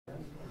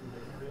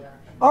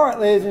All right,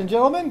 ladies and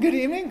gentlemen, good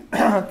evening.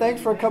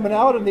 Thanks for coming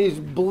out in these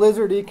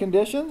blizzardy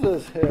conditions.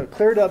 It's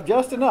cleared up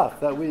just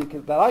enough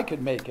that I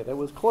could make it. It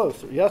was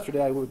close.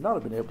 Yesterday I would not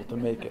have been able to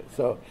make it.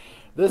 So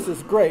this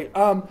is great.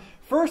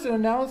 First, an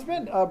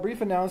announcement, a brief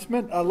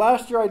announcement.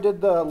 Last year I did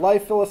the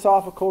Life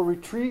Philosophical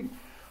Retreat,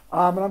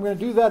 and I'm going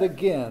to do that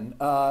again.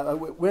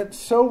 It went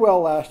so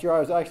well last year I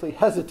was actually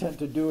hesitant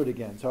to do it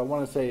again. So I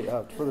want to say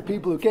for the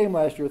people who came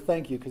last year,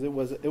 thank you, because it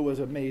was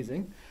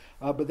amazing.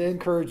 But they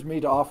encouraged me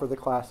to offer the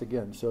class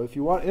again. So if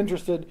you want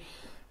interested,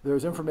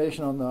 there's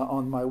information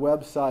on my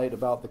website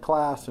about the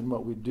class and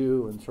what we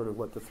do and sort of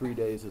what the 3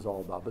 days is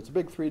all about. But it's a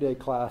big 3-day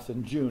class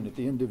in June, at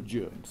the end of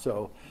June.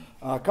 So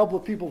a couple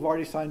of people have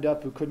already signed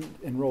up who couldn't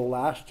enroll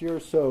last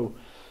year. So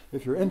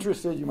if you're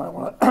interested, you might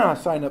want to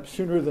sign up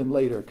sooner than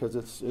later because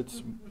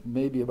it's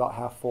maybe about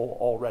half full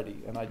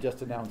already, and I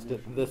just announced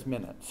it this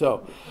minute.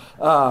 So,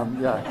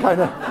 yeah,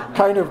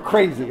 kind of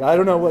crazy. I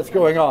don't know what's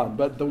going on,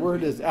 but the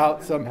word is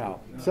out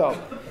somehow. So,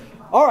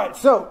 all right.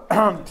 So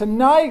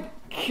tonight,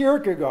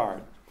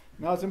 Kierkegaard.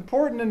 Now, it's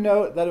important to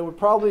note that it would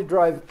probably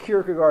drive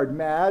Kierkegaard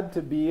mad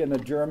to be in a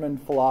German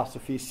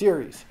philosophy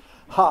series,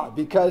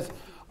 because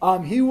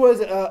he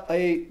was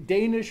a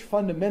Danish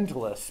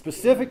fundamentalist,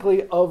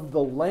 specifically of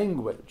the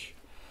language.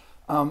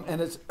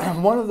 And it's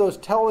one of those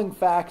telling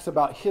facts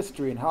about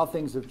history and how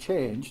things have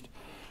changed,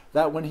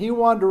 that when he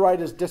wanted to write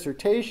his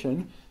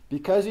dissertation,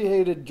 because he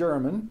hated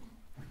German,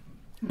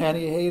 and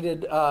he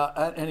hated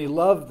and he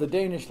loved the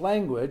Danish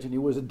language, and he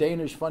was a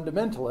Danish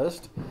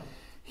fundamentalist,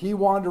 he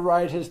wanted to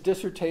write his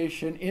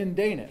dissertation in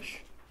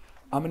Danish.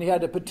 And he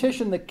had to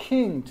petition the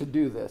king to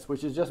do this,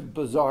 which is just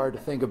bizarre to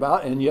think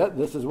about, and yet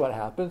this is what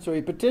happened. So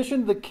he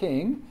petitioned the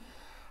king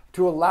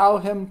to allow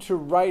him to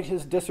write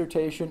his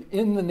dissertation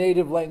in the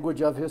native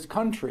language of his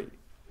country.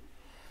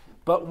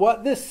 But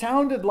what this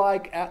sounded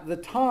like at the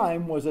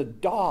time was a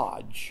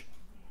dodge,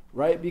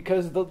 right?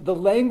 Because the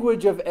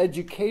language of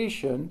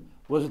education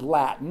was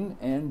Latin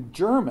and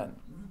German.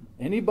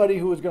 Anybody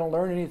who was going to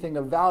learn anything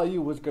of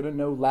value was going to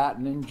know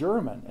Latin and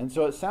German. And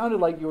so it sounded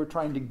like you were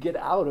trying to get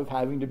out of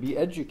having to be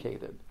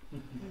educated.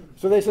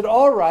 So they said,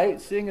 all right,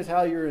 seeing as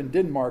how you're in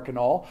Denmark and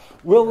all,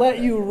 we'll let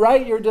you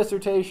write your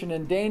dissertation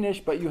in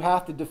Danish, but you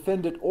have to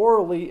defend it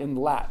orally in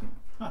Latin.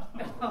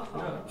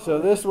 So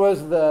this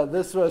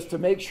was to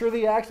make sure that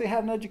you actually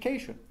had an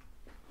education,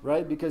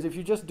 right? Because if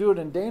you just do it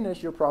in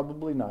Danish, you're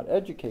probably not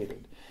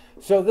educated.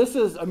 So this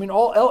is,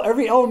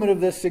 every element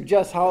of this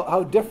suggests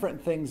how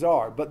different things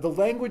are. But the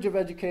language of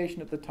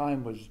education at the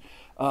time was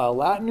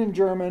Latin and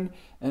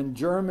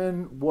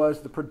German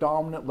was the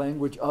predominant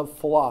language of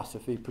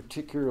philosophy,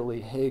 particularly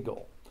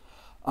Hegel.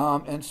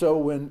 And so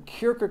when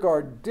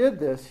Kierkegaard did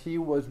this, he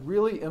was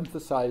really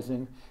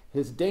emphasizing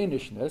his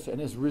Danishness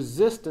and his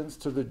resistance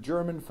to the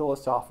German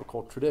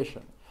philosophical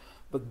tradition.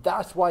 But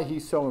that's why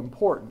he's so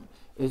important,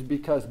 is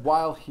because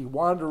while he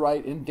wanted to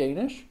write in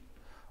Danish,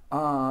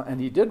 and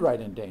he did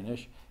write in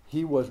Danish,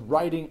 he was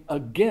writing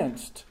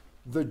against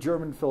the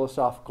German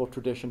philosophical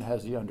tradition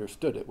as he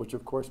understood it, which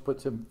of course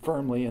puts him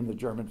firmly in the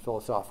German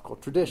philosophical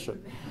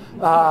tradition.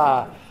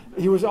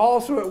 He was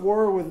also at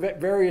war with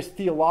various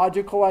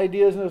theological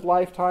ideas in his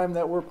lifetime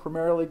that were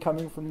primarily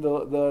coming from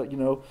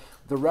the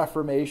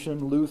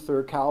Reformation,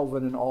 Luther,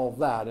 Calvin, and all of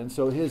that. And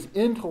so his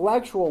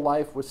intellectual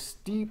life was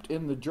steeped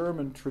in the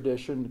German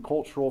tradition,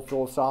 cultural,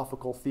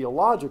 philosophical,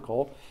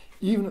 theological,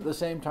 even at the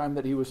same time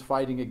that he was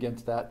fighting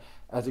against that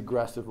as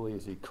aggressively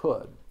as he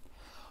could.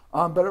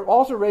 But it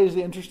also raised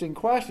the interesting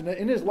question.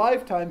 In his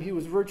lifetime, he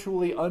was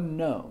virtually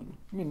unknown.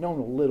 Known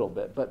a little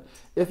bit, but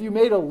if you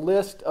made a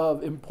list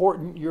of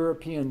important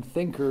European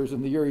thinkers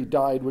in the year he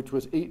died, which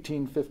was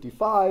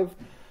 1855,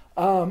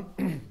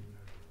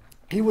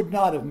 he would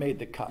not have made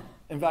the cut.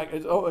 In fact,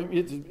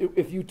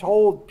 if you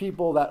told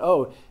people that,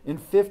 in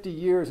 50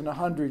 years and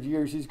 100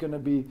 years, he's going to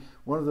be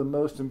one of the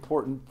most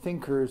important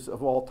thinkers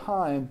of all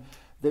time,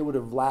 they would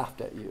have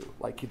laughed at you.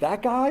 Like,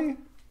 that guy?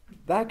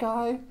 That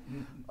guy?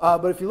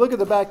 But if you look at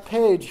the back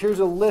page, here's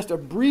a list, a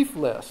brief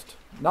list,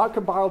 not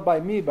compiled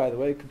by me, by the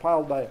way,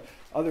 compiled by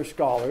other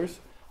scholars.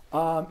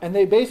 And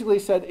they basically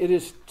said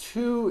it's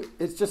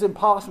just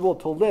impossible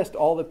to list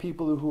all the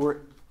people who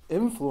were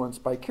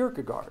influenced by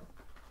Kierkegaard.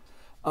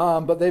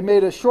 But they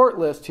made a short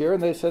list here,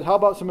 and they said, how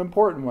about some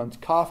important ones?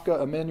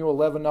 Kafka, Emmanuel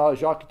Levinas,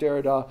 Jacques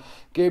Derrida,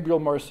 Gabriel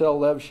Marcel,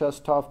 Lev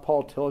Shestov,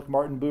 Paul Tillich,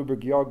 Martin Buber,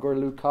 Georg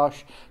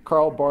Lukács,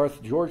 Karl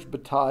Barth, George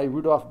Bataille,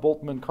 Rudolf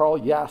Bultmann, Karl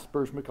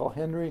Jaspers, Michael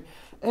Henry,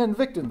 and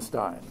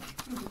Wittgenstein.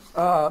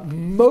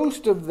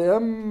 Most of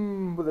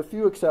them, with a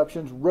few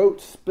exceptions, wrote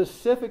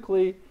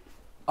specifically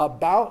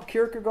about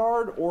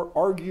Kierkegaard or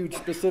argued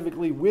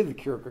specifically with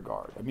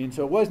Kierkegaard.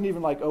 So it wasn't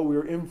even like, we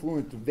were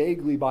influenced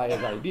vaguely by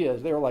his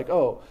ideas. They were like,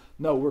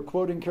 no, we're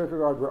quoting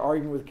Kierkegaard, we're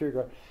arguing with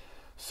Kierkegaard.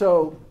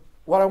 So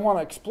what I want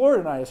to explore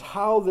tonight is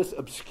how this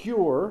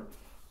obscure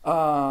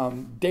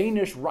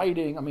Danish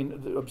writing,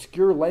 the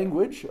obscure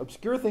language,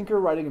 obscure thinker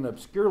writing an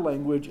obscure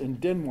language in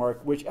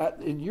Denmark, which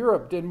in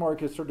Europe,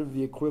 Denmark is sort of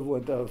the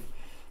equivalent of,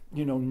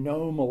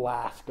 Nome,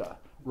 Alaska,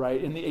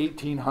 right, in the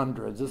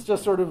 1800s. It's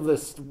just sort of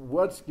this,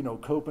 what's,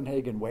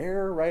 Copenhagen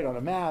where, right, on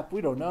a map?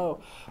 We don't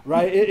know,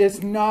 right?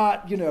 It's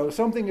not,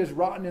 something is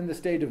rotten in the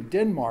state of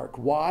Denmark.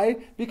 Why?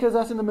 Because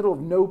that's in the middle of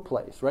no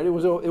place, right? It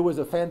was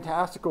a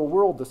fantastical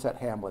world to set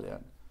Hamlet in.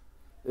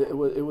 It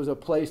was a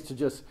place to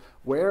just,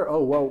 where?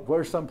 Oh, well,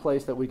 where's some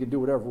place that we can do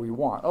whatever we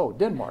want? Oh,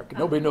 Denmark.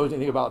 Nobody knows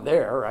anything about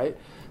there, right?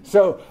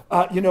 So,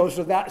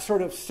 so that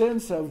sort of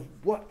sense of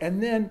what,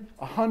 and then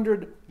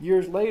 100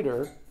 years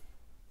later,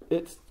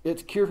 it's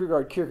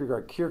Kierkegaard.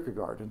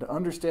 And to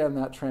understand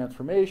that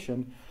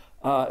transformation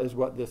is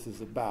what this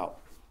is about.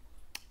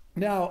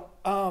 Now,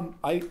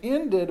 I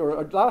ended,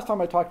 or last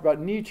time I talked about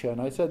Nietzsche, and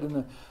I said in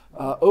the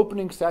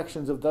opening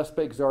sections of Thus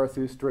Spake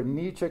Zarathustra,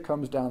 Nietzsche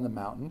comes down the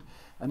mountain,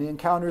 and he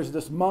encounters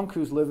this monk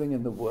who's living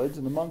in the woods,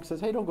 and the monk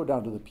says, hey, don't go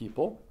down to the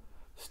people.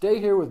 Stay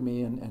here with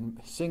me and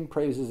sing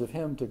praises of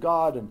him to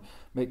God and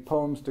make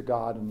poems to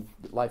God, and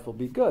life will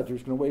be good. You're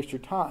just going to waste your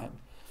time.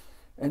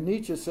 And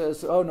Nietzsche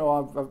says, oh,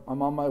 no,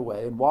 I'm on my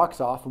way, and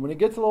walks off. And when he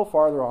gets a little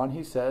farther on,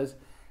 he says,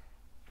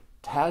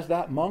 has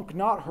that monk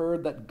not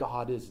heard that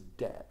God is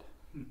dead?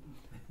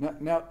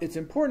 Now, it's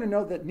important to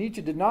note that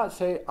Nietzsche did not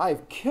say,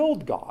 I've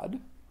killed God.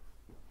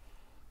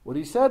 What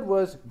he said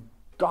was,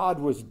 God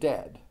was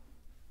dead.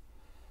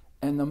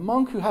 And the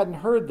monk who hadn't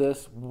heard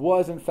this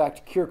was, in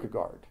fact,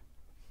 Kierkegaard.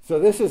 So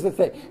this is the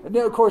thing. And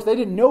now, of course, they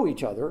didn't know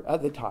each other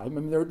at the time.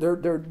 I mean,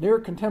 they're near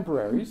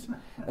contemporaries.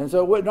 And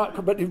so,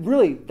 but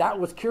really, that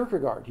was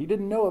Kierkegaard. He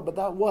didn't know it, but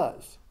that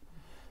was.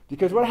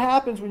 Because what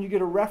happens when you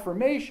get a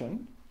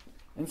Reformation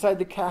inside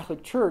the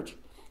Catholic Church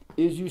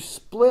is you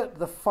split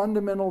the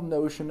fundamental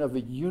notion of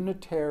a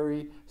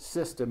unitary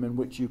system in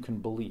which you can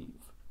believe.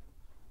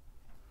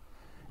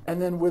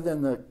 And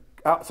then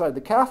outside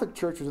the Catholic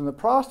Church, within the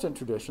Protestant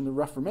tradition, the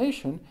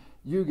Reformation,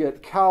 you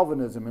get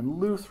Calvinism and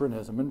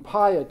Lutheranism and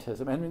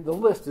Pietism. I mean, the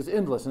list is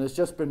endless, and it's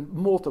just been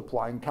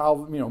multiplying.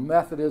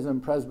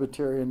 Methodism,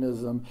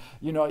 Presbyterianism,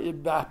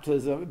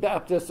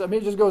 Baptists. I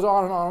mean, it just goes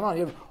on and on and on.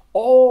 You have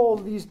all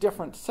these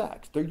different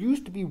sects. There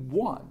used to be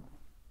one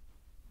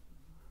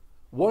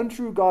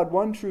true God,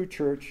 one true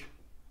church,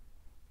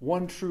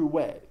 one true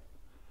way.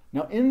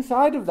 Now,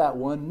 inside of that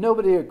one,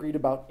 nobody agreed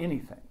about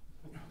anything.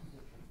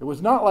 It was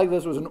not like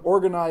this was an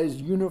organized,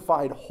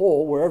 unified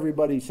whole where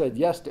everybody said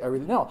yes to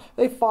everything. No,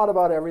 they fought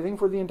about everything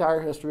for the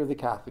entire history of the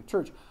Catholic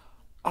Church.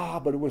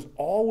 But it was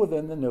all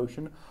within the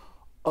notion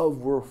of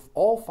we're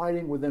all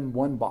fighting within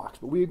one box,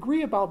 but we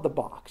agree about the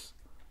box.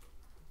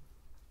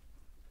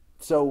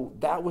 So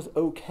that was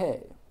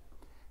okay.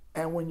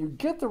 And when you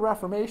get the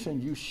Reformation,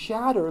 you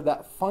shatter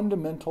that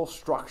fundamental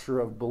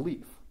structure of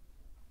belief.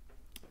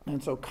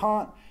 And so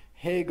Kant,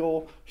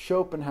 Hegel,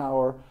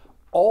 Schopenhauer,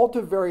 all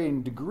to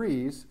varying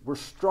degrees, were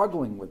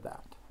struggling with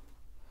that.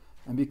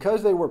 And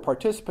because they were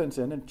participants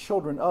in and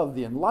children of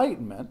the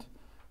Enlightenment,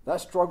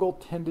 that struggle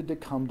tended to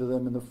come to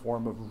them in the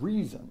form of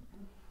reason.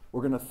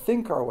 We're going to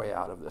think our way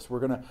out of this. We're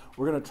going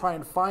to try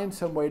and find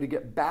some way to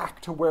get back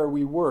to where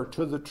we were,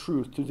 to the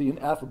truth, to the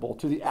ineffable,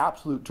 to the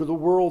absolute, to the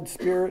world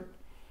spirit.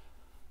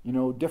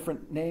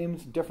 Different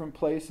names, different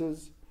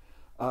places,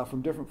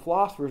 from different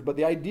philosophers. But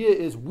the idea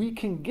is we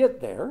can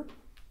get there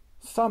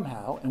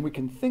somehow, and we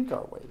can think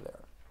our way there.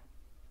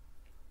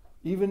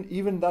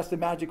 Even that's the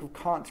magic of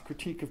Kant's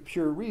critique of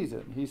pure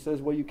reason. He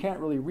says, well, you can't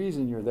really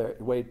reason your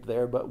way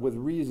there, but with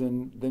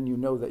reason, then you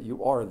know that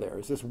you are there.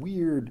 It's this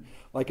weird,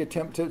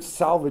 attempt to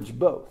salvage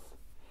both.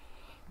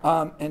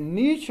 And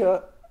Nietzsche,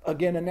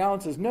 again,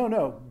 announces,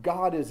 no,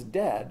 God is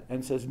dead,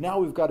 and says, now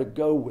we've got to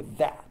go with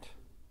that.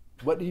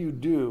 What do you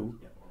do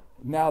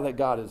now that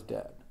God is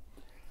dead?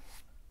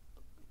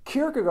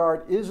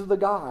 Kierkegaard is the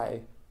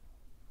guy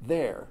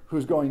there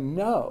who's going,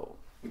 no,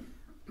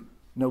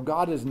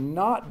 God is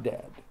not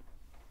dead.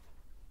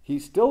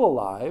 He's still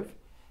alive,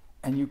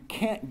 and you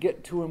can't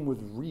get to him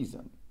with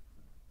reason.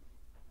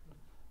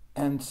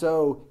 And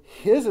so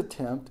his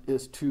attempt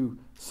is to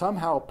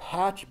somehow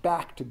patch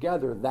back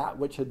together that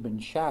which had been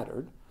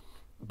shattered,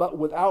 but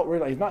without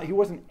realizing, he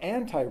wasn't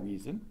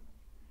anti-reason.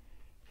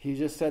 He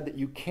just said that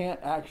you can't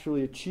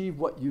actually achieve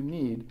what you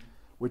need,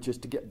 which is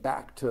to get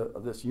back to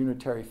this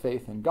unitary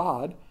faith in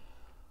God,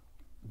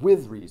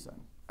 with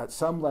reason. At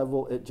some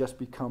level, it just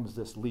becomes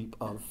this leap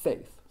of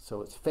faith.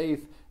 So it's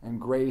faith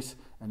and grace,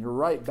 and you're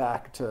right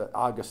back to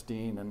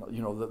Augustine and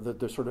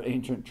the sort of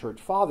ancient church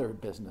father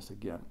business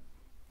again.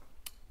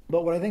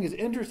 But what I think is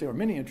interesting, or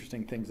many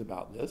interesting things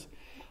about this,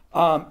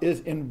 is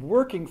in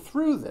working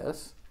through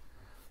this,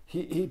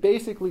 he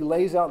basically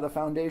lays out the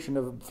foundation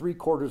of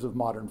 3/4 of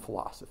modern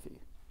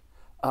philosophy.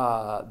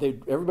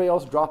 Everybody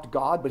else dropped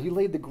God, but he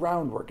laid the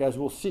groundwork, as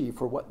we'll see,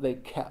 for what they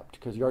kept,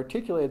 because he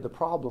articulated the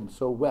problem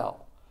so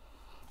well.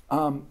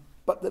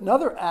 But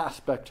another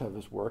aspect of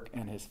his work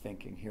and his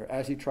thinking here,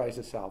 as he tries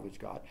to salvage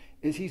God,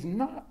 is he's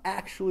not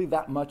actually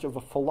that much of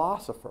a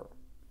philosopher.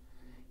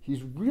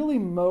 He's really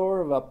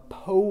more of a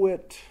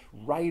poet,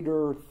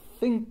 writer,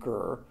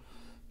 thinker,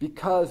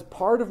 because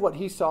part of what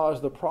he saw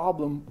as the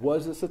problem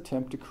was this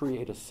attempt to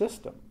create a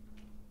system.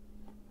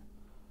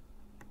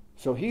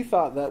 So he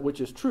thought that, which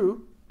is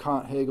true,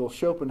 Kant, Hegel,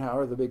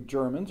 Schopenhauer, the big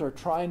Germans, are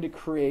trying to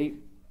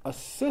create a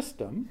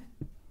system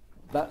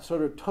that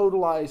sort of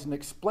totalize and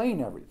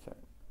explain everything.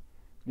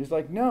 He's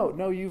like,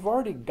 no, you've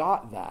already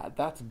got that.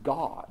 That's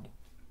God.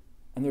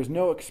 And there's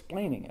no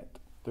explaining it.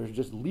 There's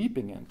just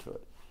leaping into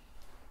it.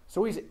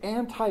 So he's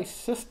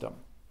anti-system.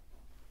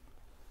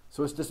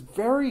 So it's this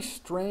very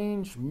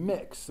strange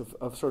mix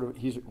of sort of,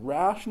 he's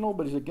rational,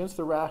 but he's against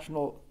the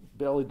rational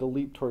ability to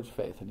leap towards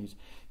faith. And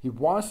he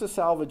wants to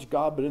salvage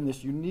God, but in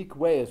this unique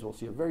way, as we'll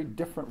see, a very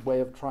different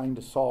way of trying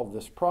to solve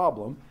this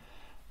problem.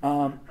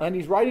 And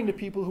he's writing to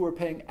people who are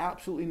paying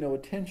absolutely no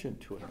attention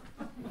to him.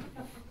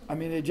 I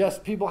mean,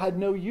 people had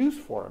no use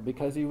for him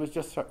because he was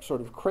just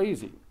sort of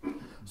crazy.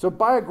 So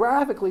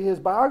biographically, his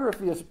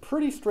biography is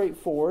pretty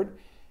straightforward.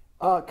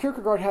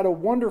 Kierkegaard had a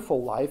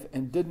wonderful life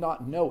and did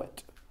not know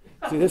it.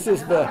 See, this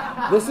is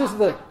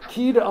the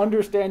key to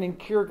understanding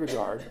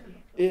Kierkegaard,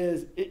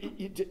 is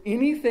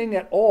anything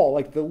at all,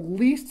 like the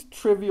least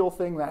trivial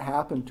thing that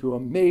happened to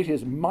him made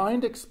his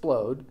mind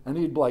explode, and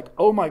he'd be like,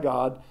 oh my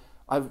God,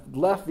 I've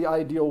left the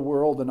ideal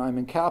world and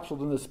I'm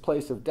encapsulated in this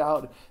place of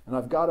doubt, and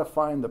I've got to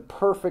find the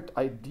perfect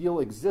ideal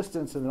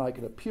existence, and then I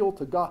can appeal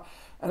to God.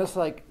 And it's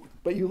like,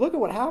 but you look at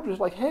what happened, it's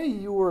like, hey,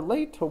 you were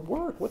late to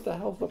work. What the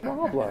hell's the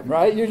problem,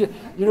 right?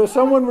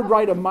 Someone would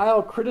write a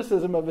mild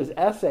criticism of his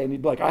essay, and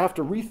he'd be like, I have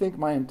to rethink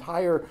my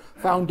entire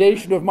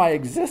foundation of my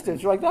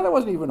existence. You're like, that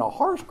wasn't even a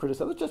harsh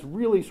criticism. It's just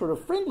really sort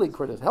of friendly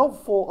criticism,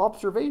 helpful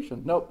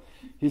observation. Nope,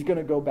 he's going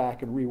to go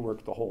back and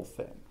rework the whole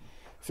thing.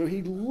 So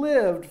he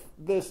lived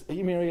this, he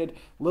had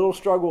little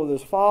struggle with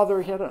his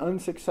father. He had an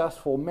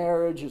unsuccessful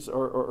marriage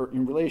or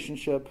in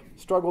relationship,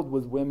 struggled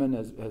with women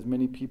as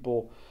many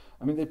people.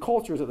 I mean, the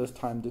cultures at this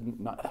time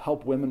didn't not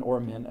help women or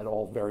men at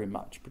all very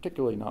much,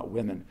 particularly not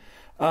women.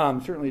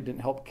 Certainly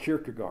didn't help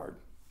Kierkegaard.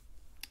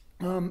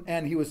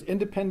 And he was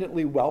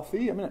independently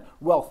wealthy.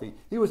 Wealthy.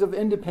 He was of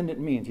independent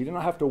means. He did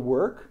not have to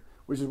work,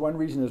 which is one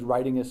reason his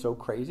writing is so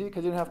crazy,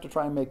 because he didn't have to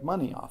try and make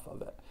money off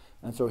of it.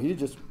 And so he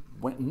just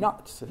went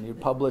nuts, and he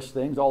would publish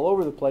things all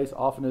over the place,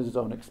 often at his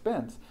own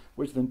expense,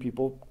 which then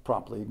people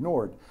promptly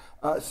ignored.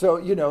 And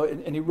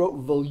he wrote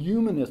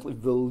voluminously,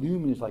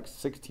 like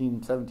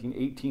 16, 17,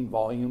 18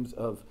 volumes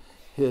of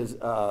his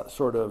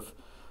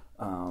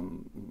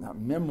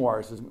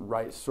memoirs, isn't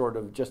right, sort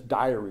of just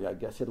diary, I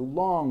guess. He had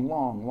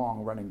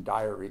long running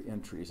diary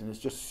entries, and it's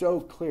just so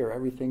clear,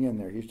 everything in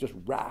there. He's just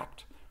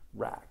racked.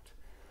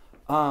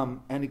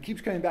 And he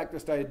keeps coming back to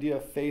this idea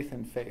of faith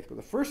and faith. But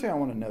the first thing I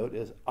want to note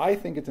is I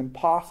think it's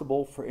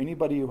impossible for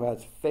anybody who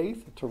has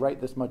faith to write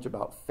this much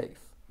about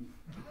faith.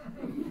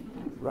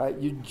 Right?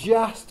 You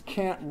just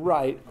can't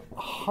write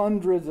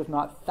hundreds, if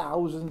not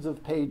thousands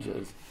of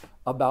pages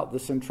about the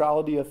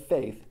centrality of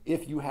faith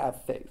if you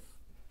have faith.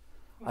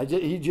 I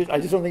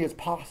just don't think it's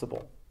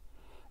possible.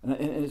 And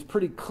it's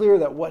pretty clear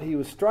that what he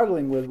was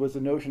struggling with was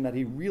the notion that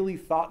he really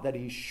thought that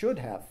he should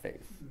have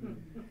faith,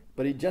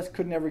 but he just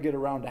could never get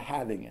around to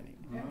having any.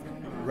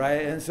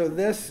 Right? And so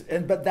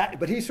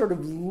but he sort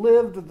of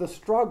lived the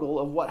struggle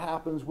of what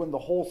happens when the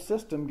whole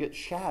system gets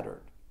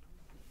shattered.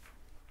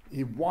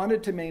 He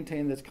wanted to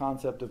maintain this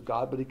concept of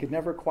God, but he could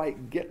never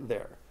quite get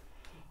there.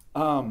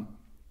 But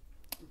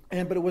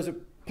it was a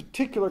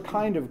particular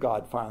kind of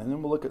God finally. And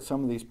then we'll look at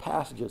some of these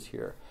passages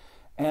here.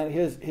 And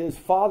his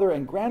father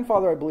and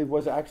grandfather, I believe,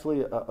 was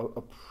actually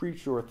a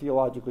preacher or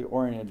theologically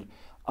oriented.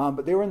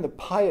 But they were in the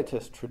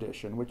pietist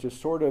tradition, which is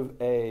sort of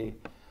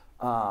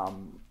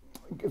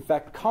in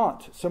fact,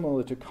 Kant,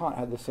 similar to Kant,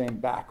 had the same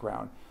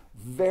background.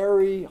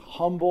 Very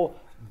humble,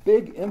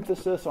 big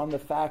emphasis on the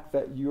fact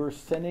that you're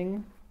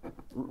sinning,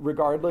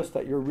 regardless,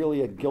 that you're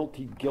really a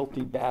guilty,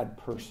 bad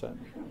person.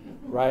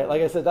 Right?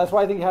 Like I said, that's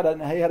why I think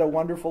he had a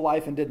wonderful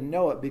life and didn't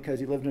know it,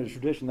 because he lived in a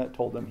tradition that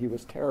told him he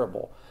was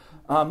terrible.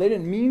 They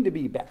didn't mean to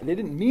be bad. They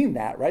didn't mean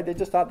that, right? They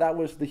just thought that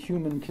was the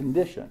human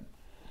condition.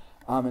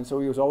 And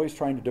so he was always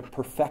trying to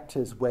perfect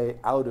his way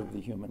out of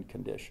the human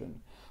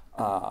condition.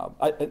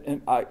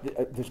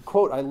 This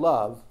quote I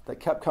love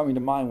that kept coming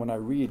to mind when I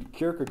read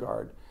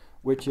Kierkegaard,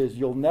 which is,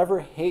 you'll never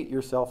hate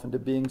yourself into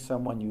being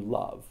someone you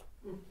love.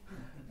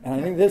 And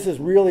I think this is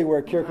really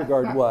where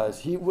Kierkegaard was.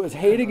 He was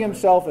hating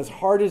himself as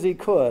hard as he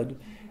could,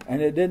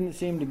 and it didn't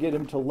seem to get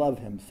him to love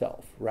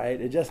himself,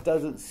 right? It just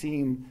doesn't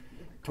seem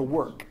to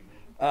work.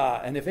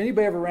 And if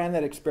anybody ever ran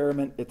that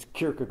experiment, it's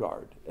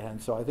Kierkegaard.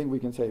 And so I think we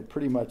can say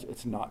pretty much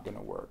it's not going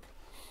to work.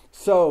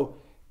 So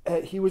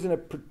he was in a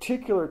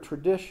particular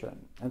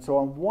tradition. And so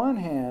on one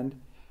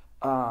hand,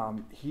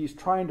 he's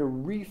trying to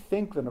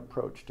rethink an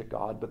approach to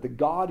God, but the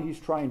God he's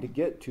trying to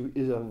get to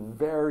is a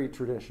very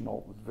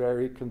traditional,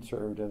 very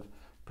conservative,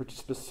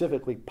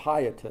 specifically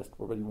pietist,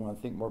 or whether you want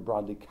to think more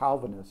broadly,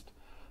 Calvinist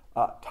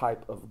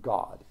type of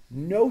God.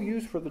 No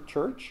use for the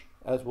church,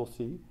 as we'll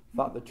see.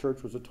 Thought the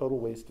church was a total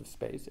waste of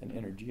space and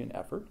energy and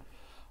effort,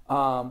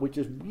 which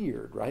is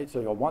weird, right?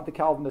 So I want the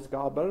Calvinist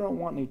God, but I don't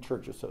want any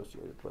church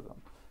associated with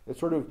them.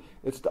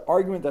 It's the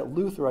argument that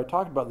Luther, I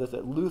talked about this,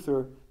 that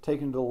Luther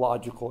taken to the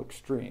logical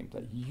extreme,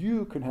 that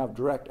you can have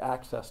direct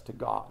access to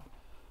God.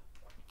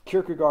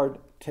 Kierkegaard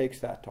takes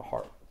that to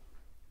heart.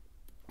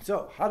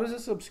 So how does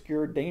this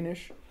obscure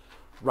Danish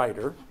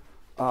writer,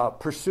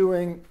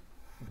 pursuing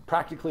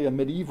practically a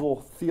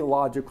medieval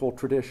theological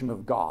tradition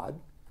of God,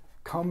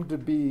 come to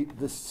be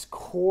this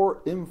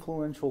core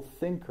influential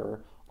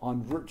thinker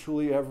on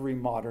virtually every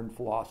modern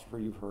philosopher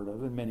you've heard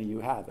of, and many you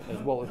haven't, as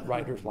well as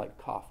writers like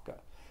Kafka.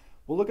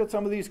 We'll look at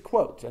some of these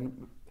quotes,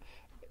 and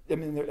I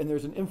mean,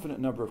 there's an infinite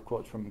number of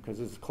quotes from him because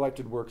his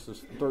collected works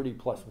is 30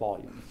 plus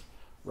volumes,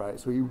 right?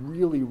 So he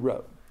really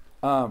wrote.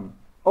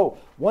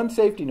 One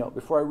safety note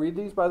before I read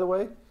these, by the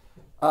way.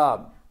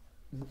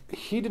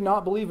 He did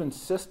not believe in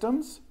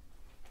systems,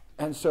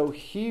 and so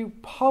he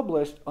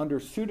published under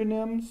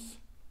pseudonyms,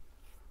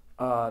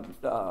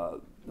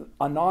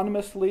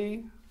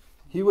 anonymously.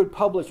 He would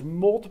publish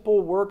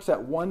multiple works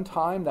at one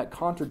time that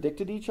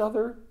contradicted each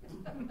other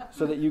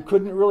so that you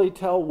couldn't really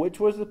tell which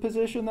was the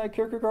position that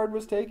Kierkegaard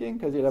was taking,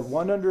 because he'd have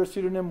one under a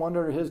pseudonym, one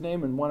under his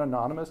name, and one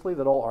anonymously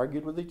that all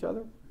argued with each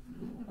other.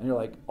 And you're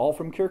like, all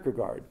from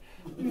Kierkegaard.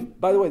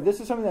 By the way,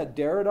 this is something that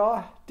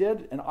Derrida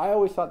did, and I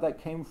always thought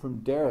that came from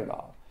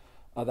Derrida.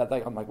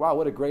 I'm like, wow,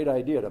 what a great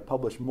idea to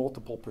publish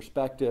multiple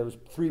perspectives,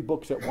 3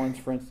 books at once,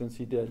 for instance,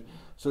 he did,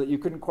 so that you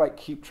couldn't quite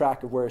keep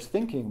track of where his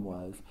thinking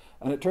was.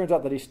 And it turns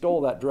out that he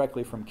stole that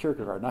directly from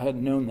Kierkegaard, and I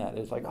hadn't known that.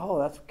 It's like, oh,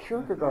 that's what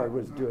Kierkegaard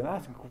was doing.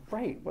 That's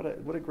great. What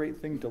a great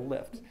thing to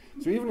lift.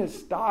 So even his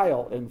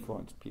style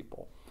influenced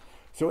people.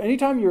 So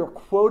anytime you're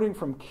quoting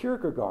from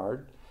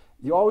Kierkegaard,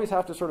 you always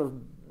have to sort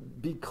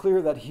of be clear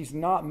that he's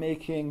not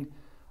making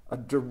a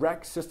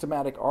direct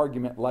systematic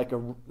argument like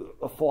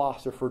a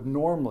philosopher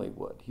normally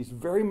would. He's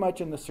very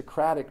much in the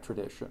Socratic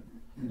tradition.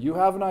 You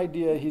have an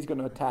idea, he's going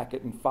to attack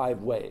it in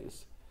 5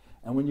 ways.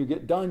 And when you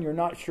get done, you're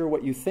not sure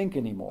what you think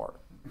anymore.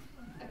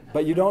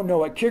 But you don't know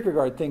what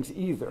Kierkegaard thinks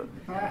either.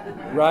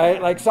 Right?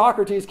 Like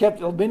Socrates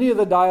many of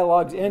the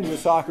dialogues end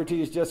with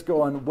Socrates just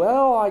going,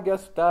 well, I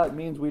guess that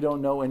means we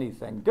don't know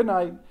anything. Good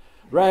night.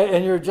 Right?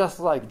 And you're just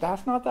like,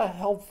 that's not that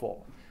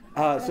helpful.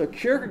 So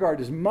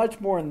Kierkegaard is much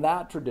more in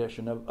that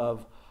tradition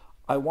of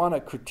I want to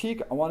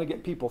critique, I want to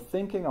get people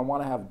thinking, I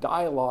want to have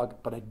dialogue,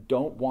 but I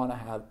don't want to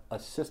have a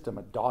system,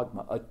 a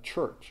dogma, a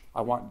church.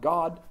 I want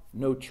God,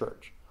 no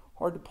church.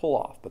 Hard to pull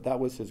off, but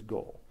that was his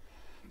goal.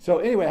 So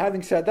anyway,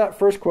 having said that,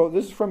 first quote,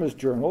 this is from his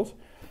journals.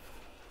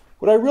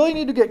 What I really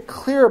need to get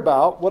clear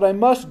about, what I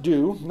must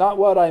do, not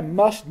what I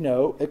must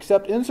know,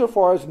 except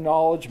insofar as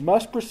knowledge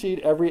must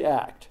precede every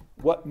act.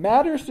 What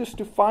matters is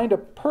to find a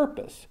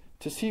purpose,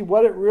 to see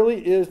what it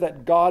really is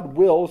that God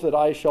wills that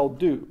I shall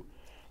do.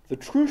 The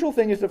crucial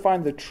thing is to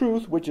find the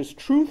truth, which is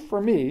truth for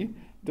me,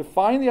 to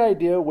find the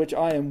idea which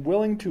I am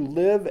willing to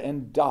live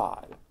and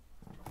die.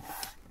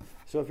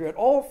 So if you're at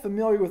all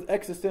familiar with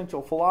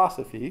existential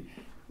philosophy,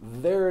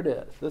 there it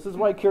is. This is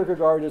why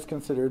Kierkegaard is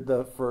considered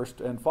the first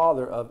and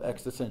father of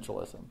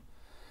existentialism.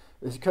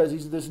 It's because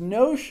he's this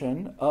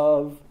notion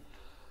of,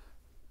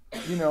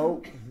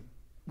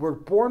 we're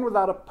born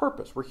without a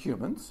purpose. We're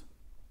humans.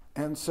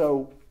 And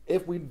so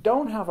if we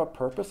don't have a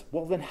purpose,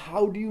 well, then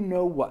how do you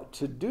know what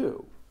to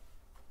do?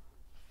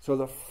 So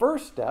the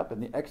first step in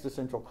the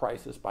existential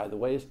crisis, by the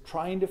way, is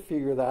trying to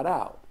figure that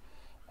out.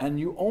 And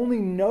you only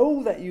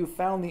know that you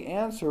found the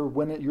answer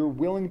when you're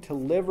willing to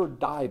live or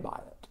die by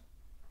it.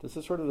 This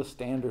is sort of the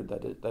standard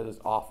that is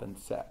often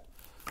set.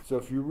 So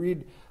if you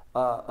read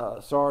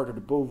Sartre or de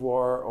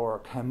Beauvoir or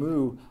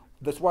Camus,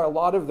 that's why a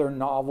lot of their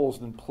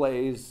novels and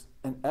plays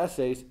and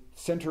essays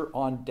center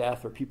on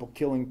death or people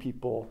killing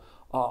people.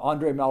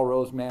 Andre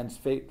Malraux's Man's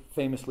Fate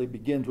famously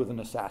begins with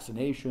an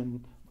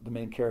assassination. The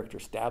main character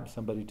stabs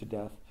somebody to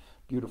death.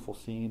 Beautiful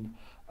scene.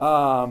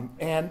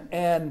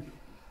 And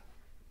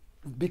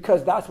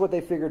because that's what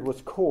they figured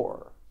was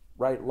core,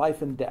 right?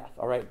 Life and death,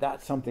 all right?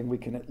 That's something we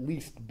can at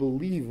least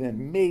believe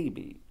in,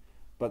 maybe.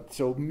 But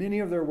so many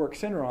of their work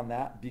center on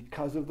that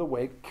because of the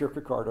way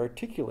Kierkegaard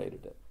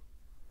articulated it.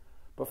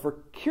 But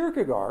for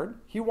Kierkegaard,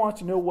 he wants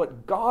to know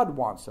what God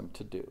wants him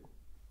to do.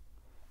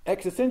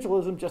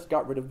 Existentialism just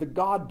got rid of the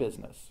God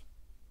business.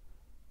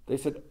 They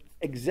said,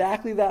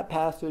 exactly that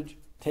passage,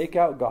 take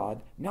out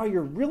God. Now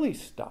you're really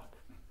stuck.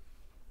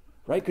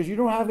 Right? Because you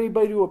don't have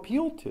anybody to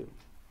appeal to.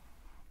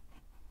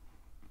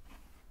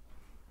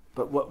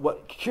 But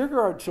what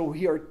Kierkegaard, so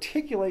he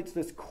articulates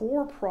this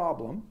core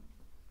problem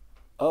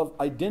of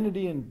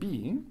identity and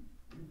being,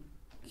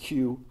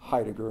 cue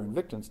Heidegger and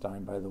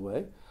Wittgenstein, by the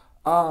way.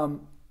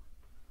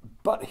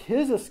 But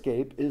his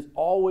escape is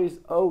always,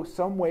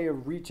 some way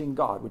of reaching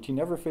God, which he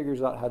never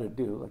figures out how to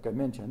do, like I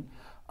mentioned.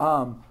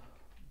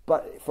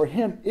 But for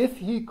him, if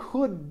he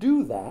could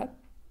do that,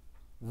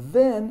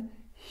 then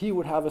he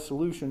would have a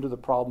solution to the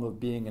problem of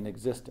being in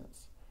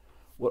existence.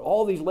 What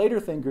all these later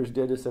thinkers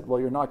did is said, well,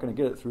 you're not going to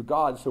get it through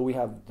God, so we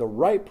have the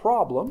right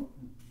problem,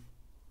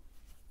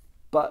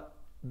 but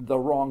the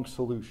wrong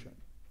solution.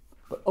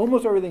 But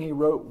almost everything he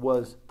wrote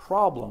was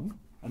problem,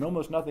 and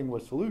almost nothing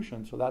was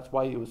solution, so that's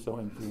why he was so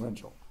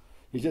influential.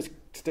 He just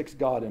sticks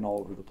God in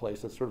all over the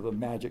place. That's sort of a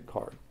magic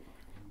card.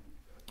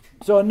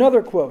 So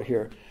another quote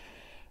here.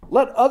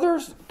 Let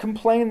others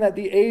complain that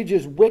the age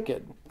is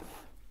wicked.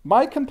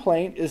 My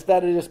complaint is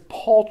that it is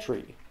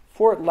paltry,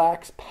 for it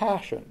lacks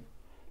passion.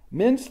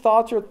 Men's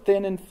thoughts are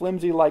thin and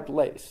flimsy like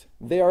lace.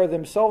 They are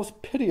themselves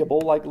pitiable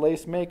like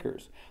lace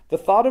makers. The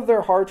thought of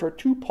their hearts are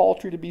too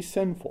paltry to be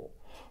sinful.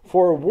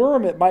 For a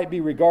worm it might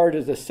be regarded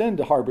as a sin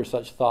to harbor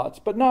such thoughts,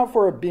 but not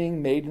for a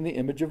being made in the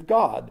image of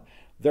God.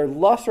 Their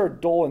lusts are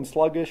dull and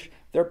sluggish,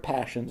 their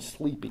passions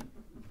sleepy.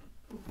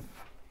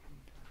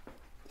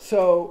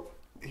 So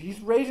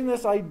he's raising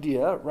this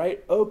idea,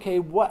 right? Okay,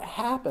 what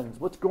happens?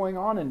 What's going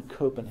on in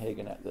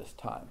Copenhagen at this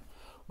time?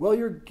 Well,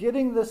 you're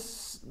getting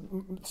this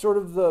sort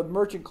of the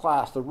merchant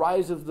class, the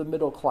rise of the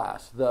middle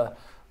class, the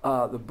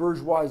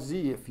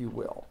bourgeoisie, if you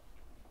will.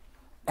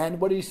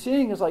 And what he's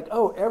seeing is like,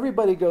 oh,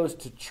 everybody goes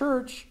to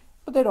church,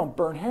 but they don't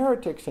burn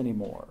heretics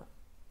anymore.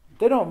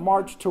 They don't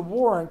march to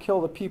war and kill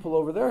the people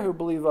over there who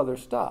believe other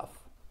stuff.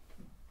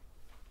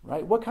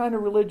 Right? What kind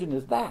of religion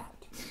is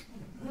that?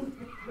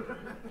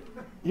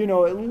 You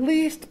know, at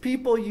least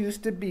people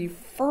used to be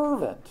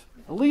fervent.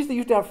 At least they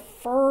used to have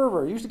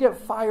fervor. They used to get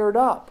fired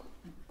up.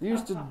 They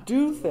used to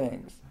do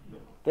things.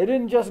 They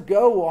didn't just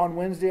go on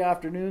Wednesday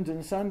afternoons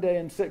and Sunday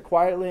and sit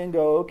quietly and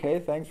go, okay,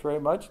 thanks very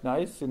much,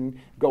 nice, and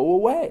go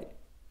away.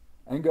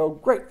 And go,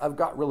 great, I've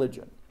got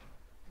religion.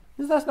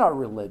 Because that's not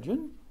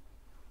religion.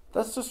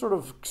 That's just sort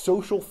of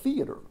social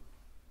theater.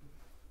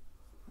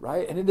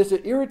 Right? And this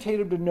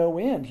irritated him to no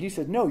end. He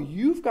said, no,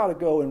 you've got to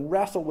go and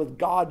wrestle with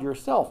God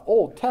yourself.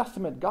 Old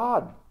Testament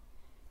God.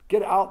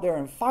 Get out there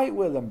and fight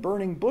with him,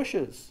 burning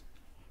bushes.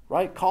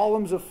 Right?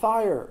 Columns of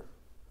fire.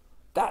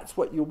 That's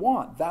what you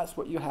want. That's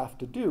what you have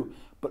to do.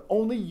 But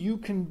only you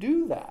can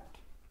do that.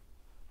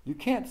 You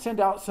can't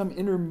send out some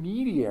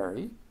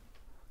intermediary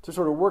to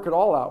sort of work it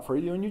all out for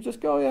you, and you just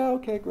go, yeah,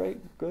 okay,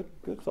 great, good,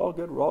 it's all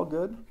good, we're all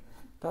good.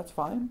 That's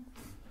fine.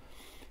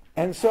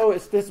 And so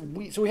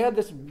so we had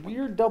this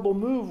weird double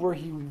move where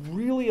he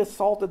really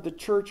assaulted the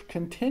church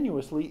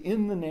continuously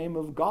in the name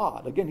of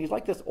God. Again, he's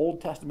like this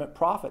Old Testament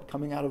prophet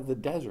coming out of the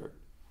desert.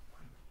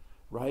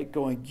 Right?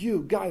 Going,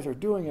 you guys are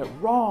doing it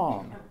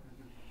wrong.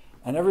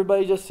 And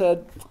everybody just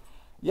said,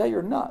 yeah,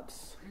 you're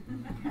nuts.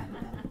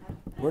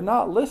 We're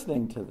not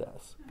listening to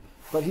this.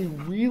 But he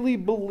really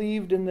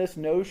believed in this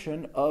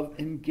notion of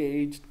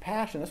engaged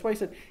passion. That's why he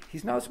said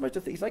he's not so much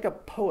he's like a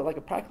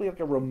poet, practically like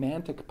a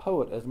romantic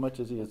poet as much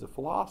as he is a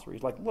philosopher.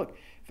 He's like, look,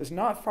 if it's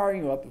not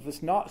firing you up, if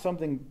it's not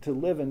something to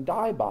live and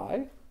die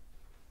by,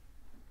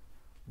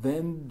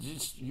 then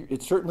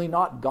it's certainly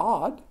not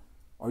God.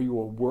 Are you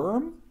a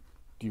worm?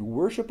 Do you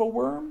worship a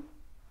worm?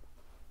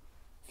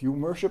 If you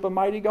worship a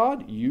mighty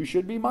God, you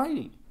should be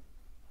mighty.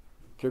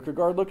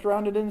 Kierkegaard looked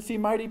around and didn't see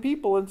mighty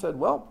people and said,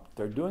 well,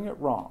 they're doing it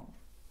wrong.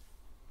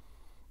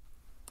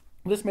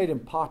 This made him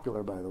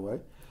popular, by the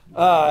way,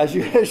 as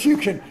you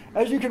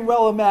can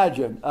well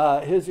imagine.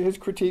 His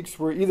critiques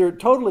were either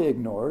totally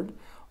ignored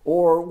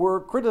or were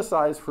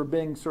criticized for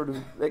being sort of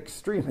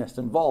extremist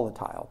and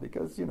volatile,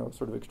 because,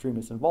 sort of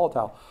extremist and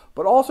volatile.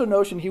 But also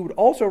notion he would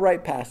also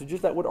write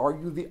passages that would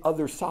argue the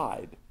other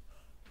side.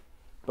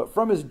 But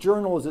from his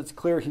journals, it's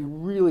clear he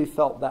really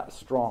felt that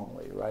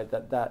strongly, right?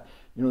 That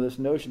this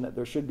notion that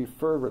there should be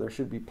fervor, there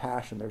should be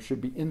passion, there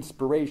should be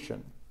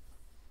inspiration.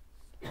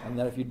 And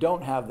that if you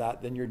don't have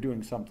that, then you're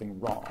doing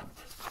something wrong.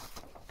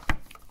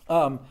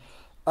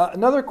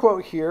 Another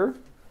quote here.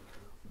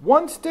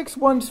 One sticks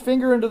one's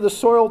finger into the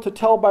soil to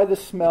tell by the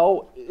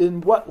smell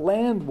in what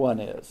land one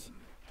is.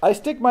 I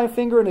stick my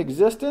finger in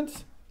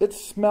existence. It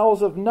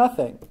smells of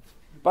nothing.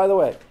 By the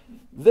way,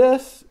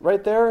 this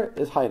right there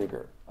is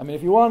Heidegger. I mean,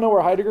 if you want to know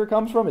where Heidegger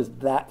comes from, is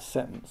that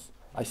sentence.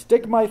 I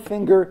stick my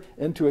finger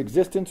into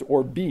existence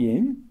or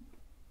being,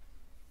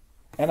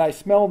 and I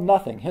smell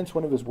nothing. Hence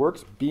one of his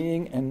works,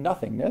 Being and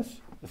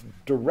Nothingness, is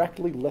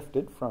directly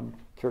lifted from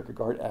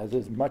Kierkegaard, as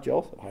is much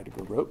else that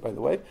Heidegger wrote, by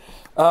the way.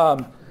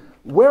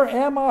 Where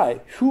am I?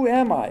 Who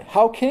am I?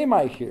 How came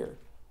I here?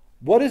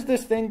 What is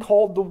this thing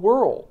called the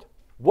world?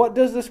 What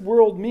does this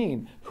world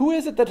mean? Who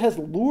is it that has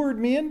lured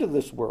me into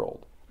this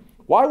world?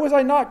 Why was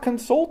I not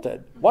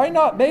consulted? Why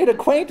not made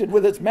acquainted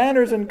with its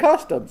manners and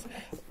customs?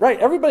 Right,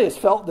 everybody has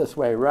felt this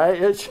way,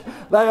 right?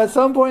 Like at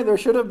some point there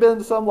should have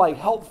been some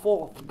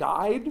helpful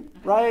guide,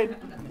 right?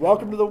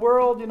 Welcome to the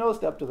world,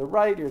 step to the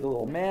right, here's a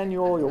little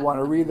manual, you'll want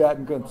to read that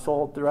and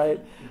consult,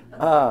 right?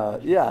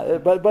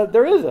 But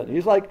there isn't.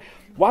 He's like,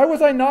 why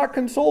was I not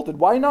consulted?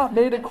 Why not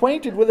made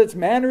acquainted with its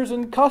manners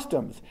and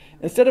customs?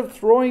 Instead of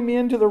throwing me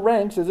into the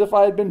ranks as if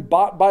I had been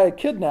bought by a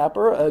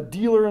kidnapper, a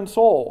dealer in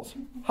souls.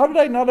 How did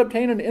I not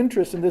obtain an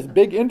interest in this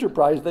big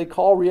enterprise they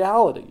call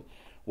reality?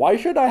 Why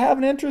should I have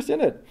an interest in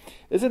it?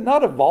 Is it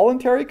not a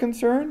voluntary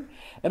concern?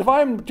 And if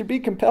I am to be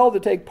compelled to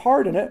take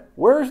part in it,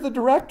 where is the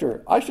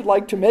director? I should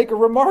like to make a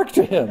remark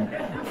to him.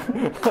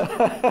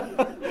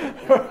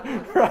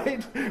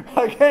 Right?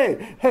 Like,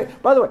 hey,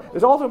 by the way,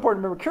 it's also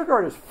important to remember,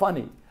 Kierkegaard is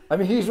funny. I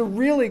mean, he's a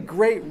really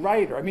great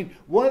writer. I mean,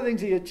 one of the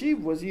things he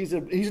achieved was he's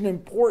an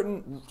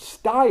important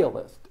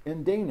stylist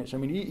in Danish. I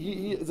mean,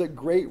 he is a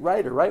great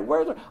writer, right?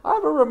 I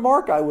have a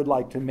remark I would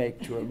like to make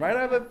to him, right?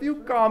 I have a few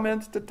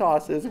comments to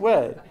toss his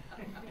way.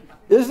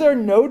 Is there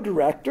no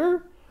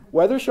director?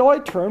 Whither shall I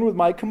turn with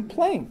my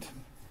complaint?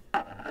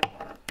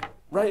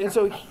 Right, and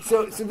so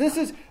this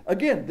is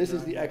Again, this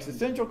is the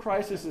existential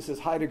crisis. This is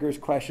Heidegger's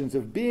questions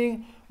of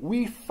being.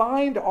 We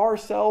find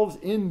ourselves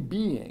in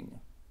being,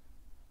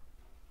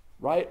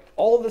 right?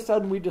 All of a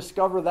sudden we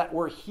discover that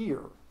we're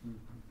here,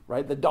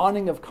 right? The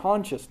dawning of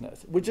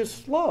consciousness, which is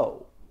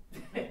slow,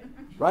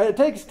 right? It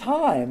takes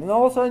time. And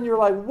all of a sudden you're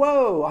like,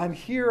 whoa, I'm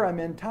here, I'm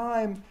in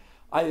time,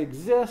 I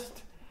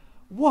exist.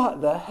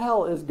 What the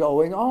hell is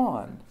going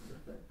on?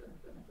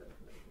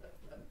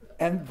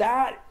 And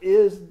that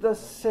is the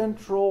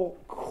central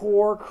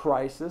core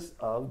crisis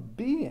of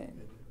being.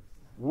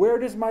 Where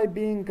does my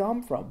being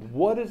come from?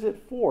 What is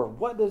it for?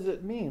 What does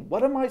it mean?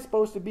 What am I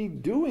supposed to be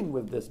doing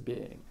with this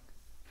being?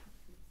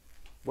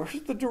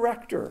 Where's the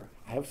director?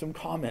 I have some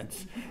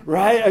comments,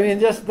 right? I mean,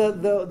 just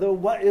the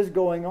what is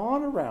going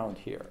on around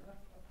here.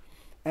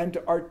 And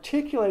to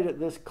articulate it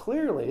this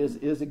clearly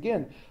is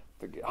again,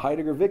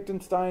 Heidegger,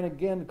 Wittgenstein,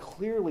 again,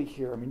 clearly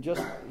here. I mean,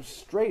 just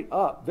straight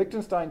up.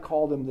 Wittgenstein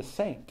called him the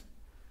saint.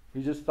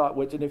 He just thought,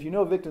 and if you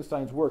know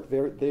Wittgenstein's work,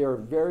 they are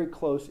very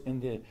close in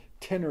the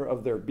tenor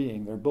of their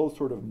being. They're both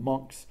sort of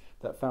monks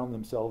that found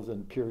themselves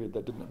in a period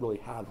that didn't really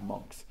have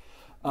monks.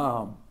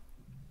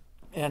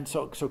 And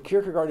so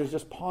Kierkegaard is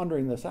just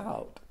pondering this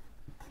out.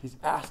 He's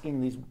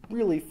asking these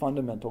really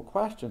fundamental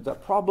questions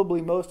that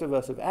probably most of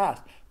us have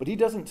asked, but he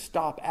doesn't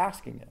stop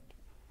asking it.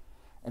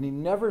 And he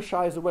never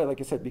shies away. Like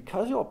I said,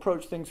 because he'll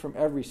approach things from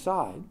every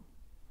side,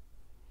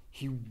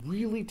 he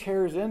really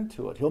tears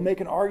into it. He'll make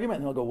an argument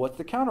and he'll go, what's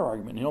the counter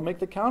argument? And he'll make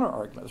the counter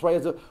argument. That's why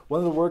one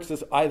of the works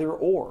is either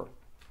or,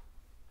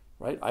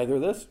 right? Either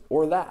this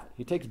or that.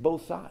 He takes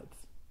both sides,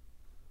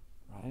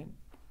 right?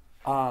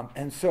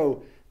 And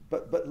so,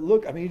 but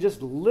look, I mean, you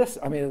just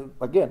listen. I mean,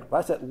 again,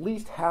 that's at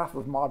least half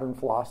of modern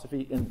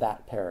philosophy in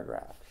that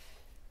paragraph.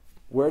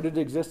 Where did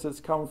existence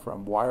come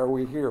from? Why are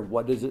we here?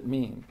 What does it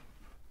mean?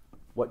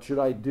 What should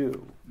I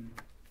do?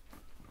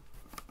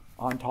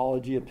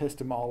 Ontology,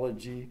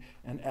 epistemology,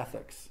 and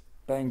ethics.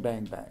 Bang,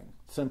 bang, bang.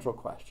 Central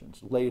questions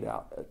laid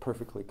out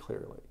perfectly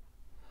clearly.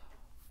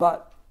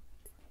 But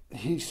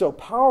he's so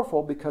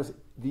powerful because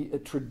the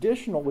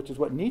traditional, which is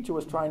what Nietzsche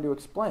was trying to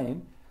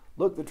explain,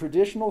 look, the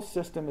traditional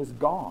system is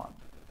gone.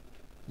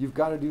 You've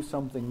got to do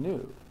something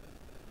new.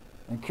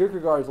 And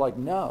Kierkegaard is like,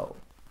 no.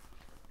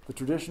 The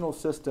traditional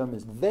system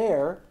is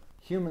there.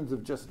 Humans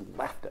have just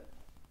left it.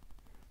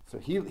 So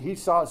he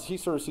sort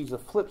of sees the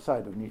flip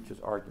side of Nietzsche's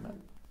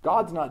argument.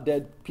 God's not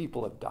dead,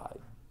 people have died.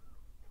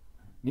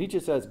 Nietzsche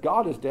says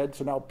God is dead,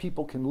 so now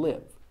people can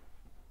live.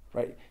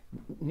 Right?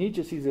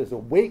 Nietzsche sees it as a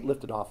weight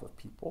lifted off of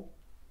people,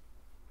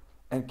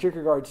 and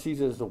Kierkegaard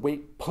sees it as a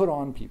weight put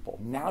on people.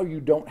 Now you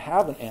don't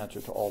have an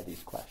answer to all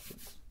these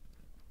questions.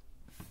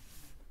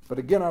 But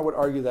again, I would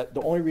argue that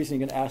the only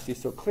reason he can ask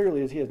these so clearly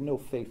is he has no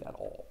faith at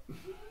all.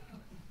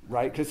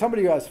 Right? Because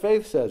somebody who has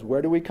faith says,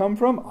 where do we come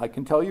from? I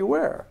can tell you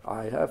where.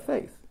 I have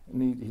faith.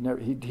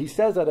 And he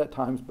says that at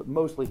times, but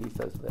mostly he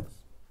says this.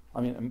 I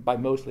mean, by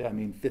mostly, I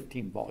mean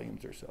 15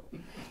 volumes or so.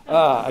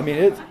 I mean,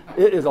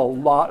 it is a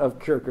lot of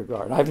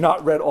Kierkegaard. I've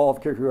not read all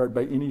of Kierkegaard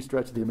by any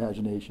stretch of the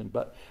imagination,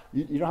 but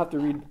you don't have to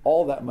read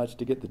all that much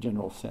to get the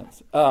general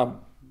sense.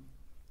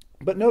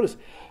 But notice,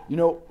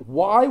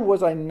 why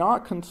was I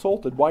not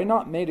consulted? Why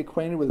not made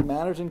acquainted with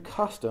manners and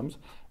customs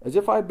as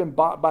if I had been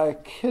bought by a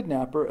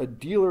kidnapper, a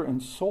dealer in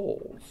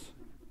souls?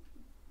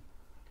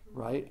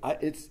 Right?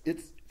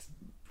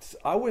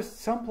 I was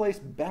someplace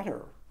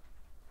better.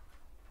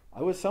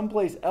 I was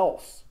someplace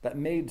else that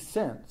made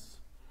sense.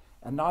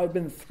 And now I've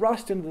been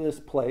thrust into this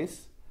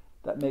place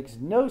that makes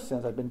no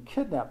sense. I've been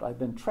kidnapped. I've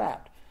been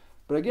trapped.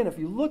 But again, if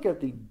you look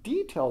at the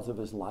details of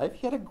his life,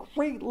 he had a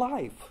great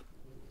life.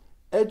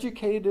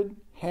 Educated,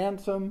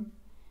 handsome,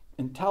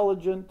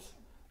 intelligent,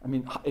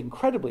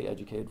 incredibly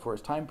educated for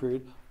his time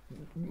period,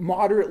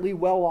 moderately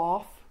well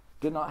off,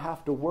 did not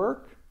have to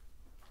work,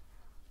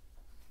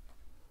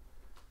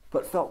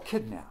 but felt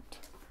kidnapped.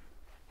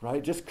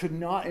 Right? Just could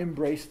not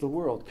embrace the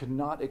world, could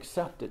not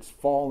accept its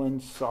fallen,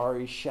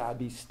 sorry,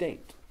 shabby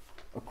state,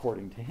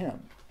 according to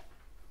him.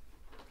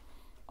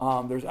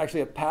 There's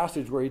actually a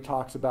passage where he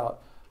talks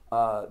about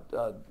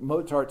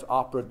Mozart's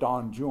opera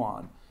Don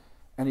Juan,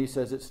 and he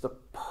says it's the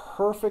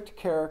perfect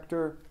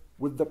character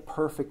with the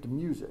perfect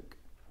music.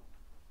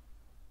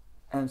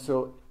 And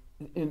so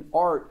in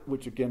art,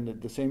 which again,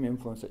 the same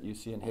influence that you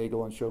see in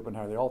Hegel and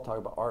Schopenhauer, they all talk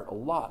about art a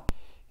lot,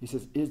 he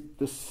says, is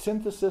the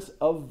synthesis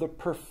of the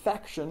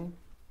perfection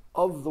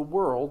of the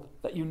world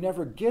that you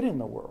never get in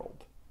the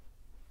world.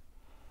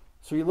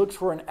 So he looks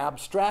for an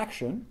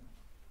abstraction,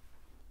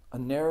 a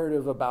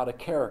narrative about a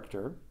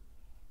character,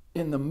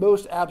 in the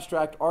most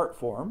abstract art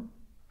form,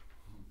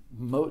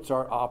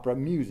 Mozart opera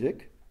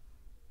music,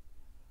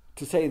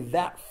 to say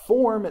that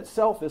form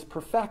itself is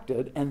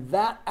perfected, and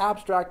that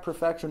abstract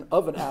perfection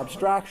of an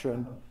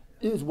abstraction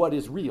is what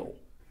is real.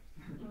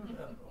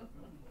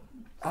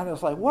 And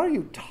it's like, what are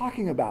you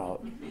talking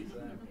about?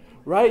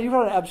 Right? You've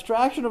got an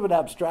abstraction of an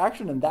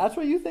abstraction, and that's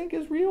what you think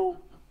is real?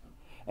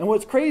 And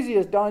what's crazy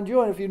is Don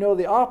Juan, if you know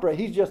the opera,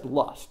 he's just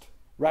lust.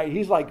 Right?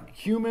 He's like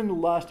human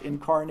lust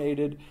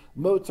incarnated,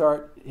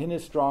 Mozart in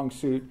his strong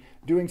suit,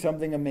 doing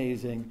something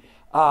amazing,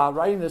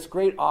 writing this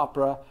great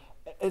opera.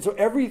 And so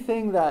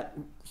everything that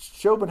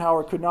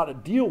Schopenhauer could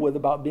not deal with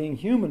about being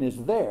human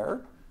is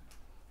there.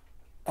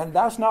 And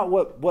that's not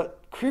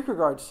what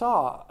Kierkegaard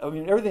saw. I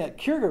mean, everything that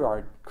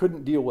Kierkegaard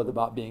couldn't deal with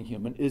about being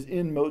human is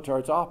in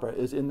Mozart's opera,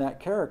 is in that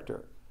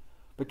character.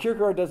 But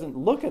Kierkegaard doesn't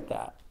look at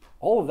that.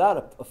 All of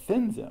that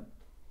offends him.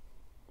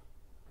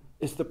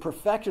 It's the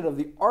perfection of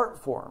the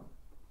art form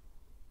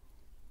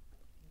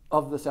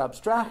of this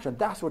abstraction.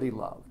 That's what he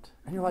loved.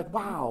 And you're like,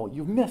 wow,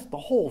 you've missed the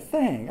whole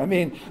thing. I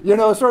mean,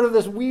 sort of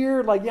this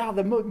weird, like, yeah,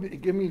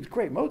 it's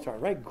great, Mozart,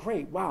 right?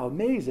 Great, wow,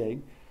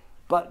 amazing.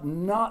 But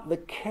not the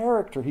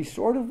character. He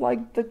sort of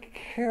liked the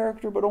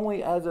character, but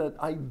only as an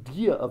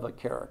idea of a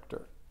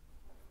character.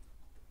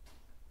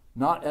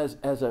 Not as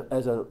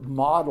a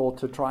model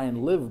to try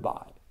and live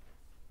by.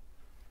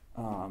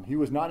 He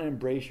was not an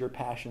embrace your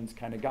passions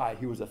kind of guy.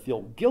 He was a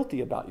feel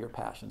guilty about your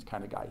passions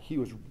kind of guy. He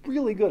was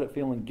really good at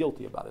feeling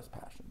guilty about his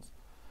passions.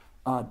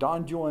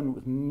 Don Juan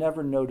was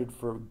never noted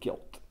for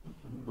guilt,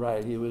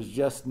 right? He was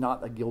just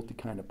not a guilty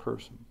kind of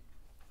person.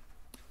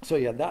 So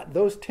yeah,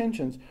 those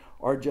tensions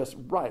are just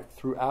rife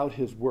throughout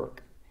his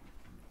work.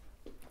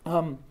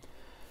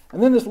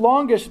 And then this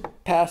longish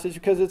passage,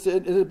 because it's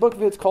a book of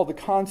his called The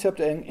Concept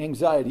of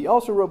Anxiety. He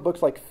also wrote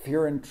books like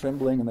Fear and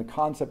Trembling and The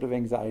Concept of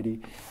Anxiety.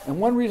 And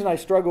one reason I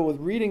struggle with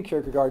reading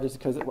Kierkegaard is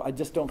because I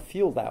just don't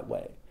feel that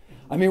way.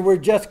 I mean, we're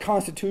just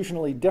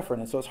constitutionally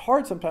different. And so it's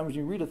hard sometimes when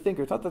you read a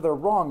thinker. It's not that they're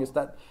wrong, it's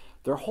that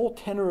their whole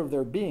tenor of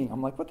their being.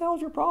 I'm like, what the hell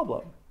is your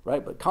problem?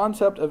 Right? But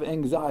Concept of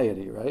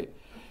Anxiety, right?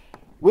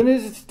 When it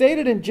is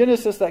stated in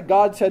Genesis that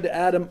God said to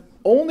Adam,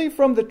 only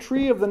from the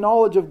tree of the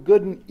knowledge of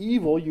good and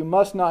evil you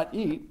must not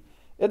eat,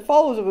 it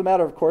follows of a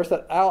matter of course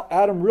that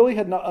Adam really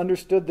had not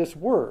understood this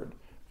word.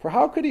 For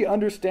how could he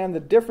understand the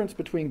difference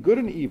between good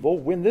and evil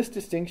when this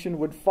distinction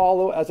would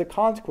follow as a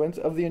consequence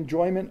of the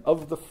enjoyment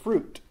of the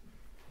fruit?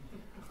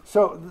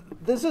 So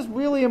this is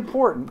really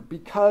important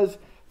because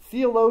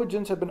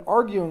theologians have been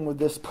arguing with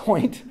this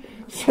point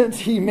since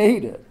he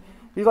made it.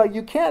 He's like,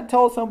 you can't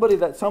tell somebody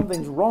that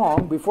something's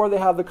wrong before they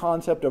have the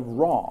concept of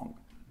wrong.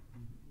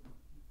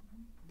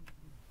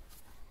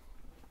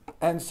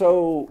 And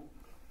so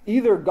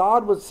either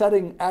God was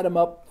setting Adam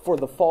up for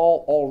the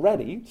fall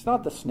already, it's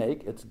not the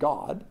snake, it's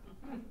God,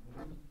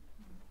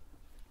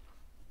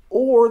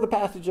 or the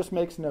passage just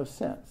makes no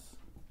sense.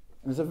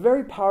 And it's a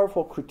very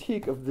powerful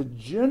critique of the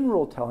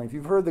general telling. If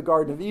you've heard the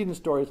Garden of Eden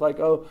story, it's like,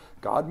 oh,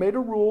 God made a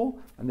rule,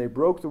 and they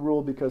broke the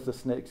rule because the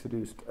snake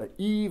seduced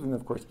Eve, and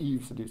of course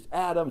Eve seduced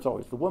Adam. It's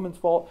always the woman's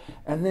fault.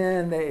 And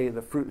then they ate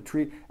the fruit of the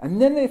tree,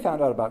 and then they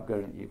found out about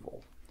good and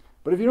evil.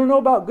 But if you don't know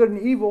about good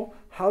and evil,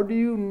 how do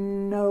you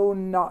know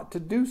not to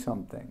do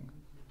something?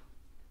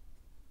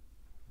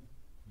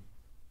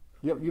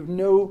 You have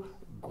no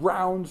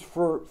grounds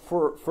for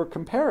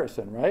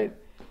comparison, right?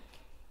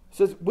 It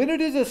says, when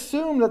it is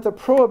assumed that the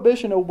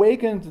prohibition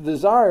awakens the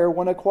desire,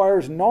 one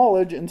acquires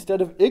knowledge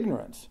instead of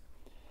ignorance.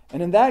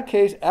 And in that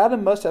case,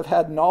 Adam must have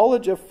had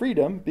knowledge of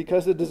freedom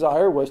because the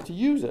desire was to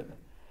use it.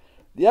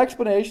 The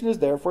explanation is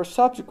therefore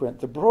subsequent.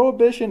 The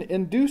prohibition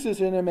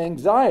induces in him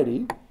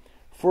anxiety,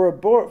 for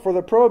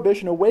the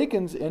prohibition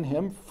awakens in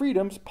him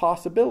freedom's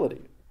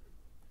possibility.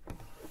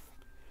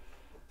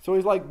 So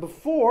he's like,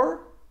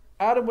 before,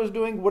 Adam was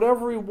doing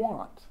whatever he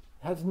wants,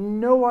 has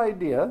no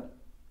idea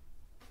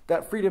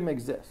that freedom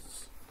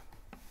exists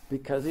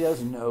because he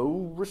has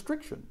no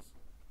restrictions.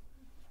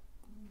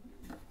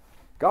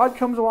 God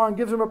comes along and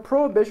gives him a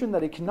prohibition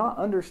that he cannot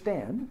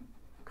understand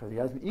because he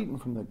hasn't eaten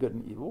from the good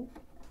and evil.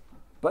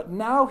 But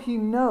now he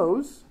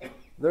knows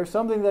there's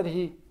something that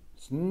he's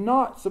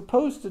not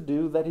supposed to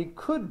do that he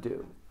could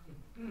do.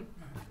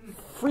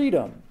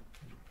 Freedom.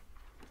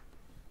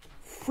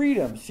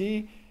 Freedom.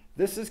 See,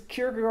 this is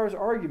Kierkegaard's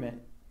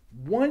argument.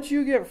 Once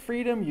you get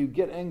freedom, you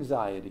get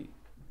anxiety.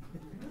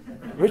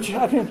 Which,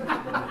 I mean,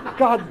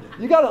 God,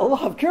 you got to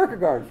love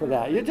Kierkegaard for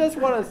that. You just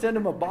want to send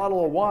him a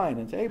bottle of wine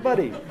and say, hey,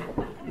 buddy,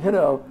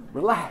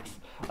 relax.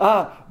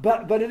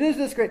 But it is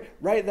this great,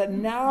 right, that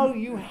now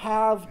you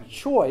have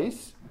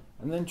choice,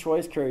 and then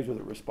choice carries with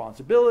it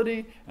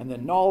responsibility, and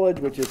then knowledge,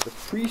 which is the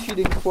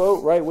preceding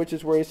quote, right, which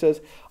is where he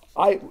says,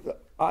 I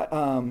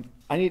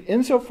need,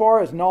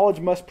 insofar as knowledge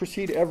must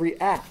precede every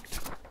act.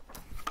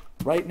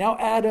 Right? Now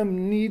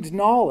Adam needs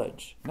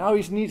knowledge. Now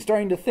he's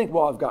starting to think,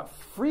 well, I've got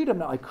freedom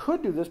now. I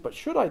could do this, but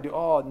should I do?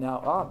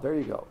 There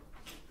you go.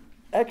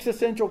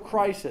 Existential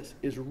crisis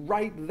is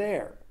right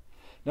there.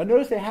 Now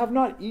notice they have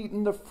not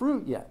eaten the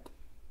fruit yet.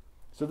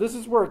 So this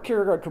is where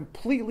Kierkegaard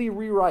completely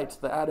rewrites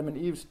the Adam and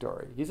Eve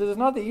story. He says it's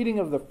not the eating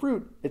of the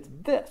fruit, it's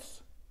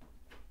this.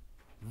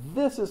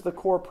 This is the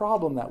core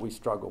problem that we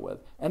struggle with.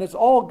 And it's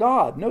all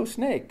God, no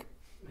snake.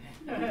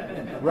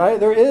 Right?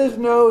 There is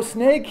no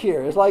snake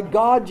here. It's like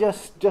God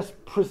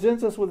just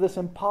presents us with this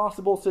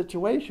impossible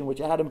situation, which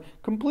Adam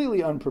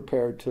completely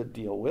unprepared to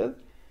deal with.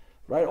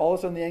 Right? All of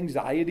a sudden the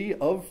anxiety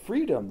of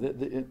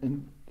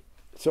freedom.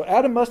 So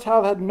Adam must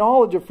have had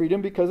knowledge of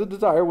freedom because the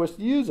desire was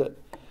to use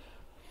it.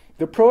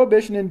 The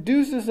prohibition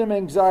induces him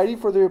anxiety,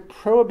 for the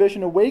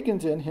prohibition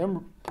awakens in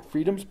him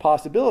freedom's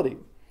possibility.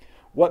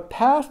 What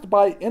passed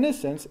by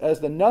innocence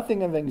as the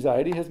nothing of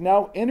anxiety has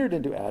now entered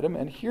into Adam,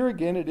 and here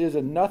again it is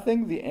a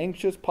nothing, the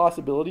anxious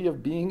possibility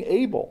of being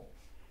able.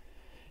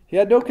 He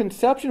had no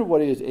conception of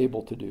what he is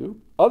able to do.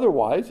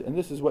 Otherwise, and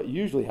this is what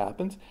usually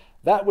happens,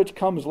 that which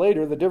comes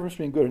later, the difference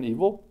between good and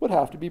evil, would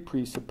have to be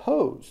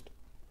presupposed.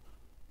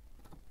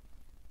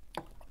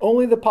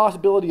 Only the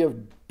possibility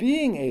of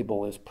being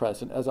able is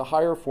present as a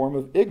higher form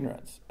of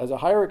ignorance, as a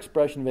higher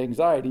expression of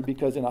anxiety,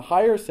 because in a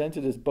higher sense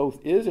it is both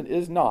is and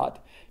is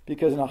not,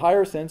 because in a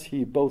higher sense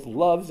he both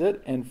loves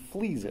it and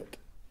flees it.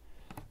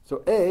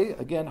 So A,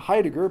 again,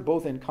 Heidegger,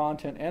 both in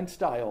content and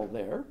style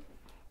there.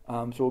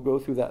 So we'll go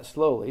through that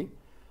slowly.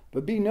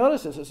 But B,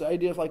 notice this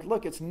idea of like,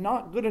 look, it's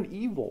not good and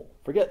evil.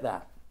 Forget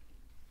that.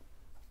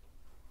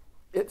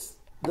 It's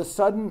the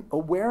sudden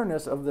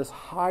awareness of this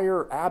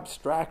higher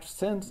abstract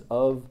sense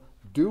of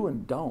do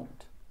and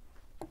don't.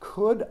 I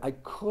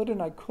could,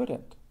 and I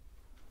couldn't.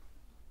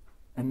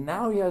 And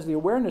now he has the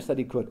awareness that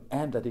he could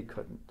and that he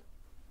couldn't.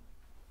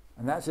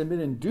 And that's been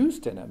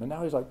induced in him. And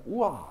now he's like,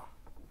 wow.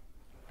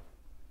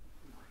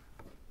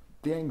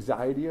 The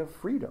anxiety of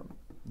freedom.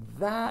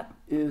 That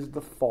is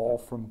the fall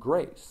from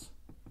grace.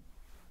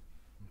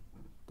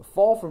 The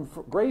fall from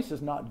grace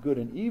is not good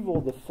and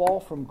evil. The fall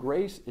from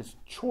grace is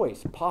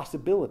choice,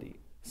 possibility,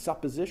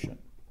 supposition,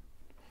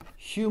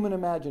 human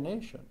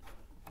imagination.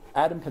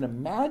 Adam can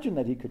imagine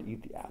that he could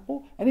eat the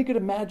apple, and he could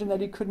imagine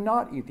that he could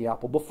not eat the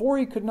apple. Before,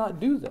 he could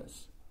not do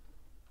this.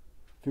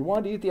 If he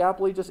wanted to eat the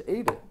apple, he just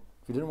ate it.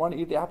 If he didn't want to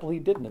eat the apple, he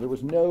didn't. There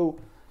was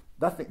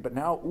nothing. But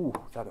now,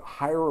 that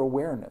higher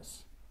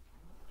awareness.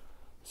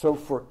 So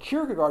for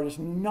Kierkegaard, it's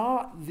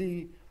not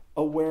the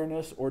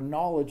awareness or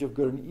knowledge of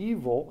good and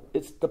evil.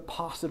 It's the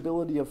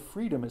possibility of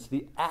freedom. It's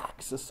the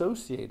acts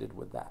associated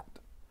with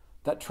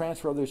that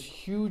transfer this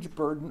huge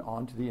burden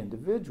onto the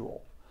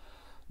individual.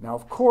 Now,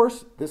 of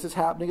course, this is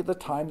happening at the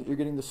time that you're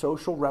getting the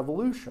social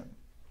revolution,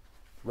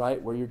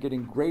 right? Where you're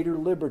getting greater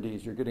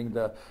liberties. You're getting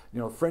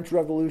French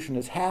Revolution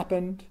has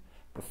happened.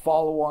 The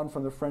follow-on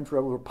from the French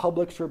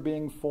republics are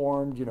being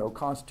formed.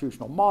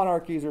 Constitutional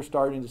monarchies are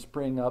starting to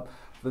spring up.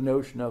 The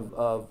notion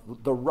of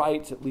the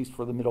rights, at least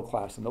for the middle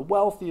class and the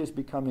wealthy, is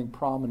becoming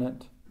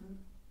prominent.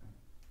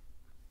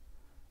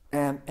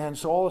 And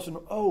so all of a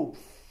sudden,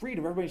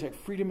 freedom. Everybody's like,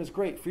 freedom is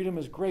great. Freedom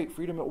is great.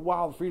 Freedom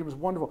is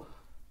wonderful.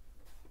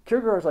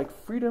 Kierkegaard's like,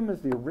 freedom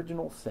is the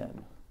original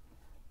sin.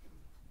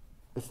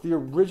 It's the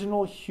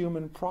original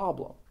human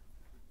problem.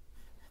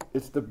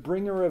 It's the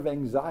bringer of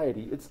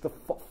anxiety.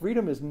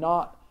 Freedom is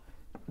not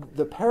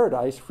the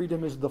paradise.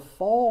 Freedom is the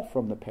fall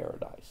from the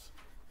paradise.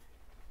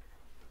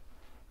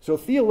 So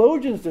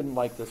theologians didn't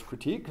like this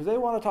critique because they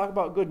want to talk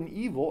about good and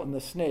evil and the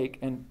snake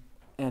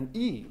and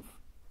Eve.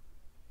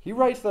 He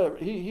writes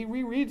he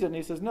rereads it and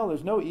he says, no,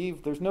 there's no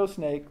Eve, there's no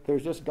snake,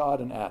 there's just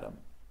God and Adam.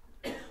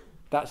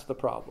 That's the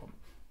problem.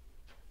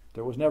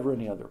 There was never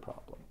any other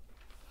problem.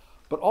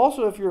 But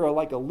also, if you're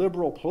like a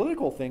liberal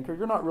political thinker,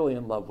 you're not really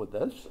in love with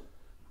this.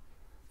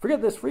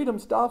 Forget this freedom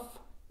stuff.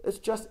 It's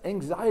just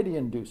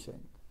anxiety-inducing.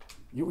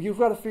 You've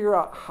got to figure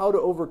out how to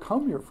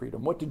overcome your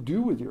freedom, what to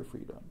do with your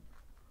freedom.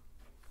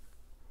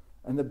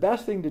 And the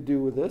best thing to do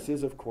with this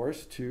is, of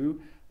course, to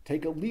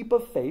take a leap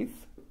of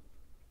faith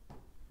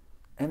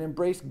and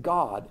embrace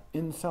God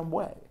in some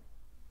way.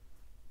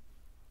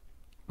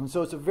 And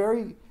so it's a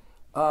very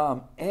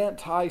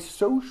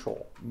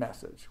anti-social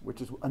message, which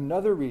is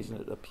another reason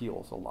it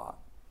appeals a lot.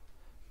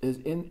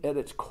 At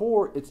its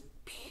core, it's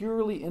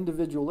purely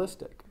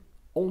individualistic.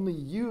 Only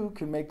you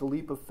can make the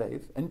leap of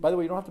faith. And by the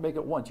way, you don't have to make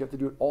it once. You have to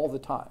do it all the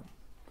time.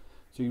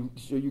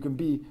 So you can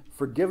be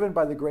forgiven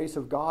by the grace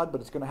of God, but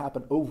it's going to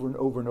happen over and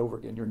over and over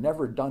again. You're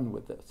never done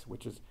with this,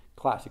 which is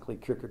classically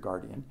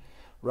Kierkegaardian,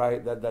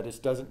 right? That it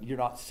doesn't. You're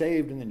not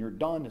saved and then you're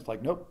done. It's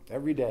like, nope,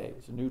 every day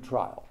is a new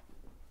trial.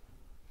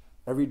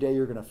 Every day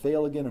you're going to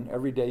fail again, and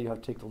every day you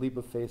have to take the leap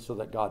of faith so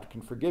that God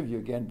can forgive you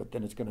again, but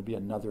then it's going to be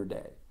another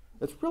day.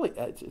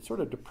 It's sort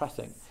of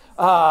depressing.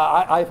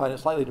 I find it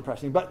slightly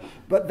depressing. But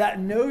that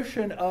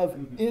notion of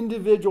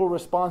individual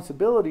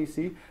responsibility,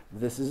 see,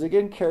 this is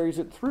again carries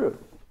it through.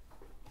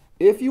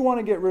 If you want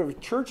to get rid of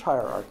church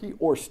hierarchy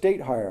or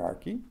state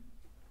hierarchy,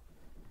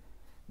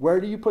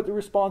 where do you put the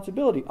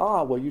responsibility?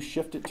 Well, you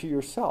shift it to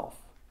yourself.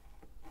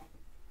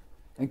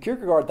 And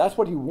Kierkegaard, that's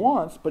what he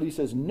wants, but he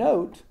says,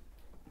 note,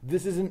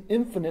 this is an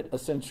infinite,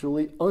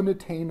 essentially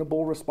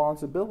unattainable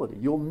responsibility.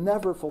 You'll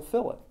never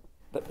fulfill it.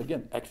 That,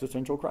 again,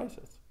 existential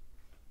crisis.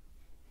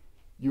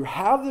 You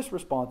have this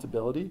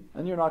responsibility,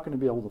 and you're not going to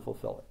be able to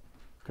fulfill it.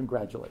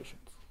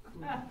 Congratulations.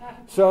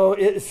 So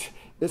it's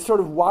sort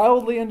of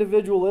wildly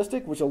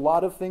individualistic, which a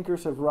lot of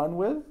thinkers have run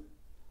with.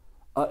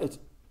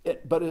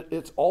 But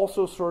it's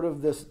also sort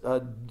of this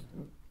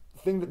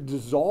thing that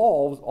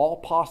dissolves all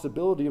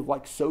possibility of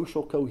like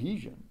social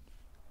cohesion.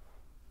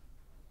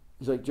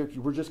 It's like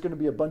we're just going to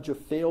be a bunch of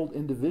failed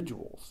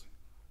individuals.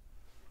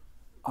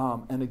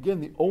 And again,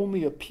 the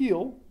only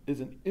appeal is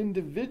an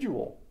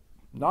individual,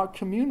 not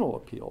communal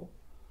appeal,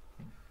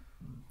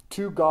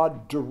 to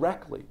God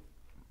directly,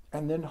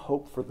 and then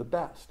hope for the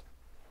best.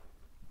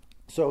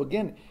 So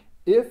again,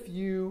 if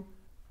you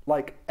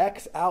like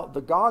X out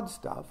the God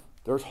stuff,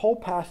 there's whole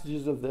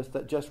passages of this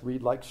that just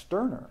read like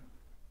Stirner.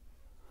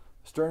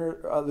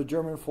 Stirner, the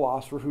German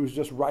philosopher who's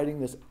just writing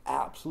this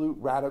absolute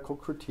radical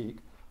critique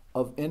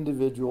of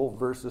individual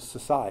versus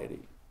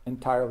society,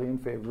 entirely in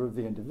favor of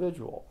the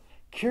individual.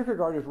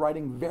 Kierkegaard is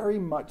writing very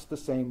much the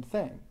same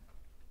thing.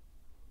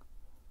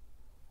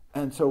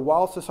 And so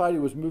while society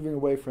was moving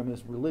away from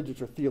his religious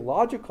or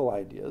theological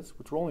ideas,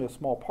 which were only a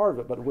small part of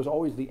it, but it was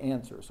always the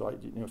answer, so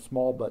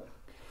small but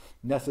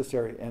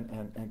necessary,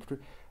 and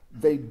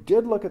they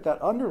did look at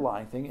that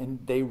underlying thing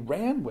and they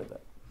ran with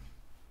it.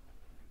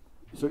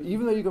 So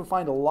even though you can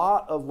find a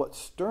lot of what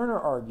Stirner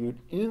argued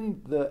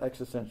in the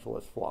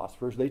existentialist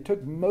philosophers, they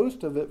took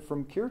most of it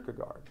from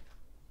Kierkegaard.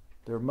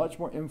 They're much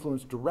more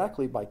influenced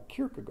directly by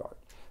Kierkegaard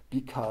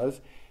because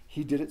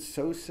he did it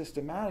so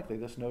systematically,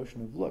 this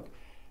notion of, look,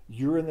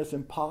 you're in this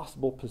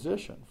impossible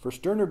position. For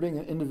Stirner, being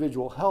an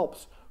individual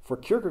helps. For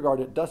Kierkegaard,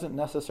 it doesn't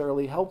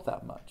necessarily help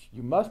that much.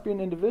 You must be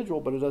an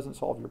individual, but it doesn't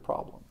solve your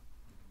problem.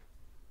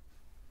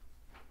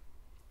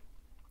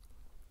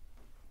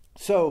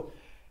 So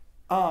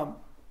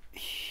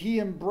he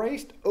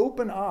embraced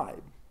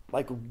open-eyed,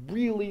 like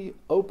really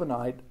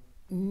open-eyed,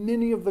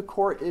 many of the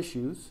core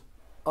issues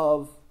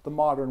of the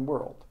modern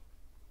world.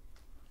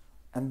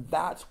 And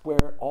that's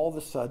where all of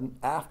a sudden,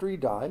 after he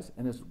dies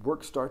and his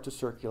works start to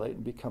circulate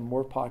and become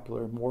more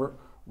popular and more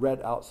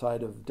read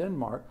outside of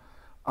Denmark,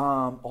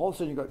 all of a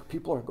sudden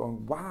people are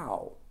going,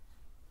 wow,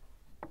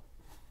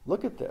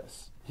 look at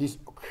this. He's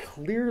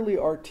clearly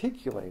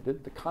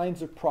articulated the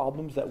kinds of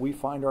problems that we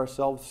find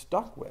ourselves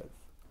stuck with.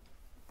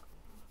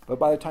 But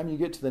by the time you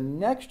get to the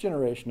next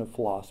generation of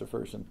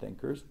philosophers and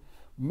thinkers,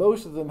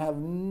 most of them have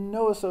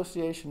no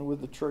association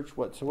with the church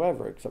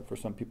whatsoever, except for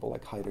some people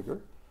like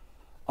Heidegger.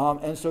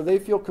 And so they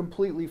feel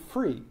completely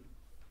free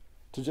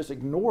to just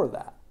ignore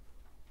that.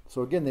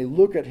 So again, they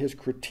look at his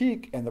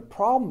critique and the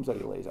problems that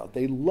he lays out.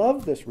 They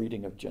love this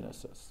reading of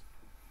Genesis.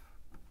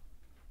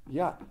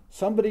 Yeah,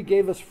 somebody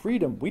gave us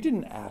freedom. We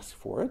didn't ask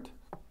for it.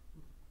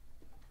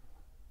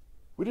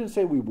 We didn't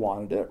say we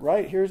wanted it,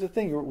 right? Here's the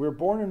thing. We're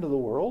born into the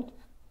world.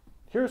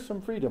 Here's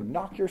some freedom.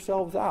 Knock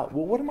yourselves out.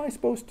 Well, what am I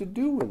supposed to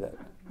do with it?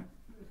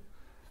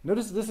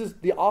 Notice this is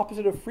the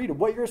opposite of freedom.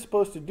 What you're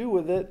supposed to do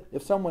with it,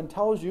 if someone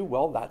tells you,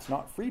 well, that's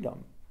not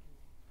freedom.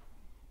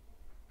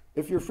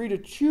 If you're free to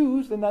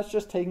choose, then that's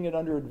just taking it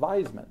under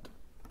advisement.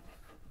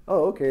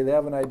 Oh, okay, they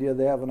have an idea,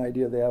 they have an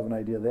idea, they have an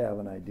idea, they have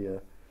an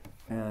idea.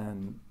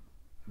 And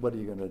what are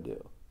you going to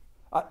do?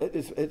 I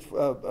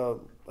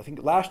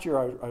think last year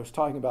I was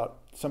talking about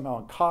somehow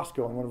in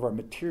Costco in one of our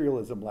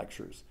materialism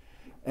lectures.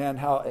 And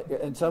one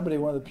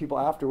of the people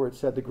afterwards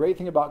said, the great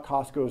thing about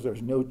Costco is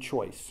there's no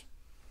choice.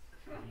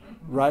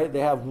 Right? They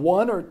have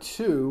one or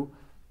two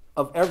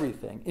of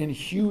everything in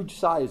huge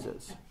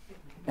sizes.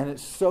 And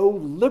it's so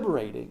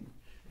liberating,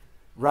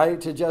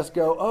 right? To just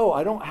go, oh,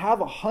 I don't have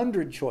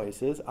 100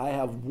 choices. I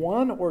have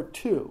one or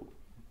two.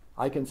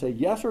 I can say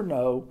yes or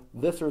no,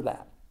 this or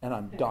that, and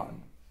I'm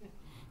done.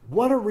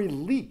 What a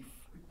relief,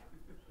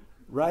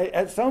 right?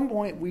 At some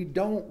point, we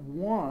don't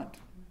want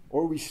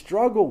or we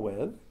struggle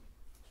with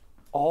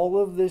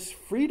all of this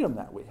freedom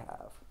that we have.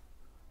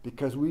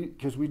 Because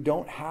we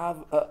don't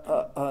have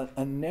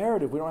a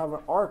narrative, we don't have an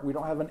arc, we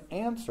don't have an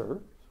answer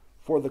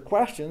for the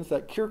questions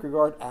that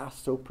Kierkegaard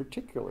asked so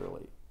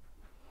particularly.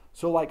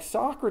 So like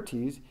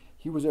Socrates,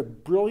 he was a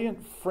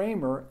brilliant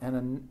framer and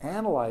an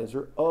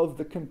analyzer of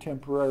the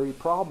contemporary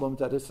problems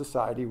that his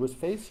society was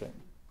facing.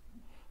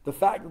 The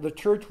fact that the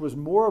church was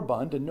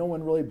moribund and no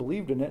one really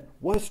believed in it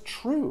was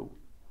true.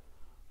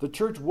 The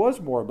church was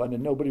moribund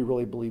and nobody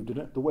really believed in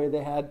it the way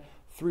they had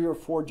 3 or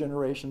 4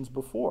 generations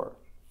before.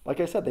 Like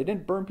I said, they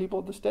didn't burn people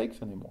at the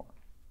stakes anymore.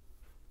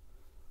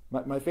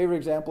 My favorite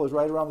example is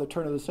right around the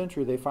turn of the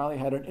century, they finally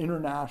had an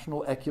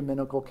international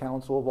ecumenical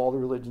council of all the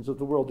religions of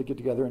the world to get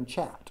together and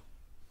chat,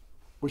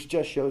 which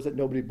just shows that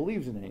nobody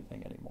believes in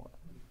anything anymore.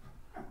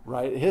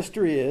 Right?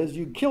 History is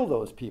you kill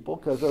those people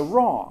because they're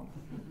wrong.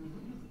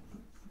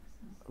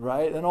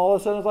 Right? And all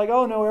of a sudden it's like,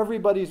 oh no,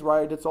 everybody's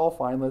right, it's all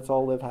fine, let's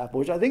all live happily,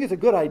 which I think is a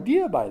good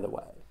idea, by the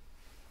way.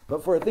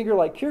 But for a thinker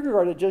like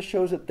Kierkegaard, it just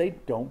shows that they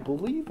don't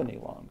believe any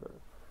longer.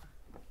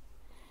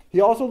 He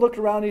also looked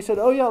around and he said,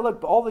 oh yeah,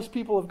 look, all these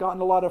people have gotten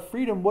a lot of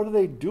freedom. What are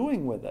they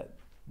doing with it?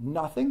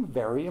 Nothing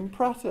very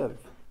impressive.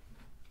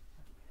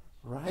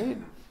 Right?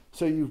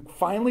 So you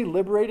finally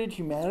liberated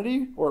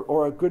humanity,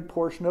 or a good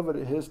portion of it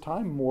at his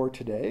time, more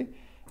today.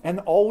 And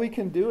all we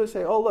can do is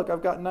say, oh look,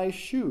 I've got nice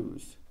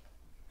shoes.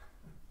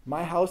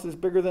 My house is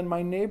bigger than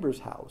my neighbor's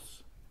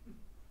house.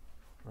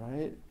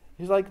 Right?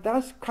 He's like,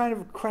 that's kind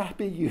of a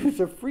crappy use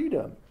of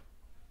freedom.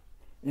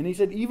 And he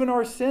said, even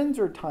our sins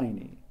are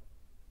tiny.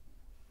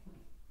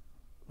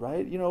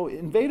 Right?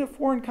 Invade a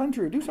foreign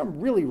country or do something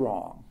really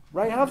wrong.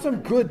 Right? Have some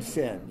good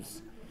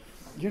sins.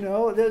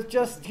 There's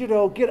just,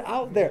 get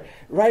out there.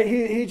 Right?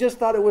 He just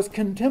thought it was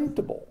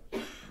contemptible.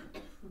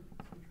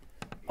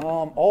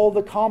 All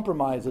the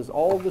compromises,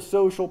 all the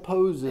social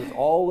poses,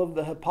 all of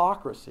the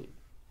hypocrisy.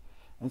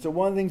 And so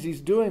one of the things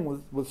he's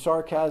doing with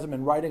sarcasm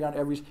and writing on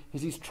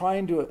is he's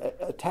trying to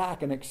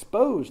attack and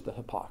expose the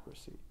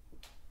hypocrisy.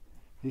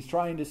 He's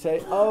trying to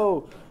say,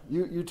 oh,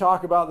 you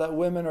talk about that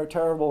women are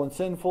terrible and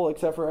sinful,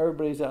 except for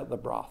everybody's at the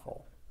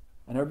brothel.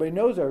 And everybody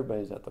knows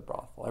everybody's at the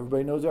brothel.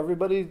 Everybody knows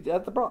everybody's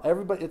at the brothel.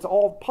 Everybody, it's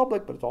all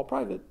public, but it's all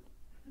private.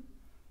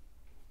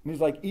 And he's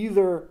like,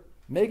 either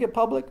make it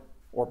public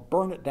or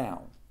burn it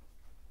down.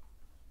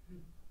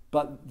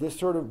 But this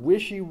sort of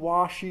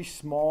wishy-washy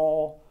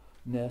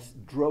smallness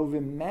drove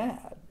him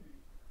mad.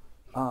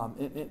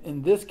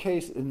 In this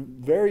case,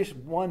 in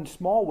one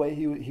small way,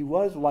 he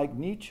was like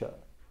Nietzsche.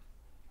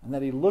 And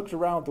that he looked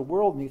around the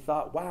world and he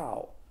thought,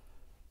 wow,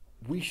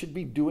 we should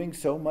be doing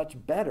so much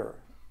better.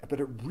 But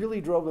it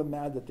really drove him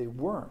mad that they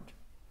weren't.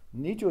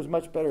 Nietzsche was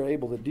much better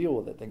able to deal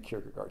with it than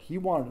Kierkegaard. He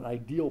wanted an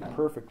ideal,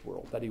 perfect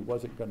world that he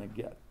wasn't going to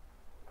get.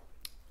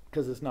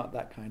 Because it's not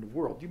that kind of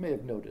world. You may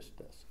have noticed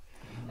this.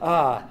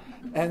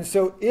 And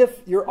so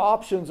if your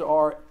options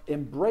are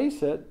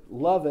embrace it,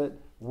 love it,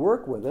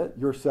 work with it,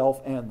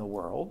 yourself and the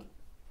world,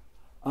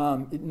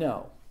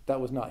 no,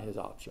 that was not his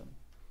option.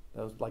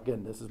 That was,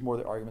 again, this is more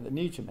the argument that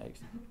Nietzsche makes.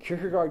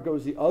 Kierkegaard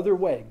goes the other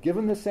way.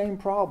 Given the same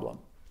problem,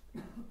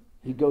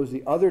 he goes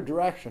the other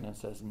direction and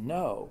says,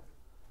 no,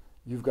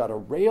 you've got to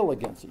rail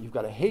against it. You've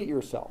got to hate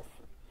yourself.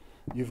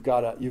 You've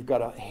got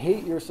to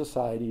hate your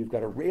society. You've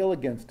got to rail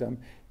against them.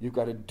 You've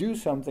got to do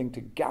something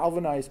to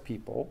galvanize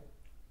people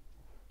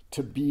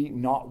to be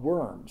not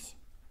worms,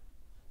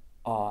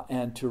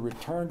 and to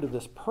return to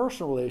this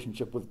personal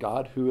relationship with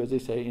God, who, as they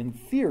say, in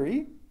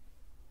theory,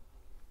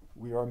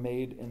 we are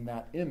made in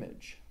that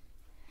image.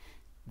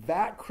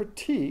 That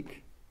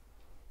critique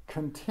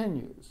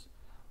continues.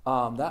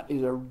 That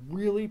is a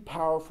really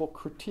powerful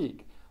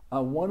critique.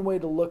 One way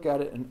to look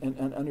at it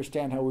and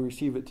understand how we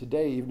receive it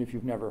today, even if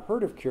you've never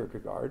heard of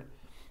Kierkegaard,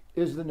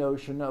 is the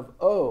notion of,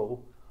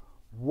 oh,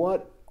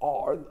 what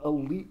are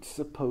elites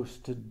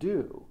supposed to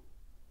do?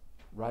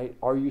 Right?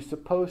 Are you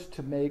supposed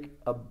to make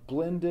a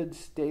blended,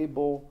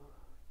 stable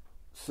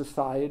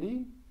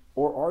society,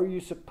 or are you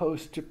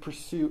supposed to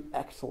pursue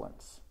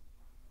excellence?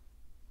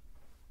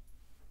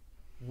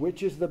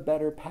 Which is the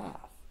better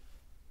path?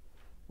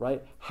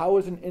 Right? How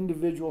is an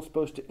individual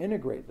supposed to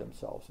integrate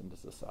themselves into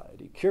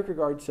society?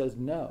 Kierkegaard says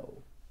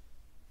no.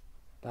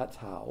 That's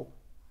how.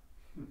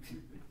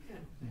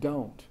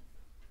 Don't.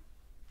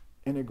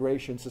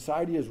 Integration.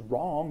 Society is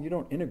wrong. You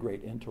don't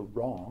integrate into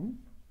wrong.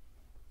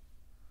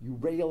 You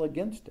rail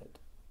against it.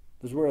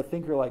 This is where a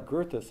thinker like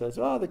Goethe says,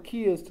 the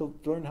key is to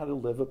learn how to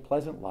live a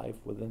pleasant life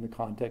within the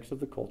context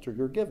of the culture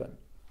you're given.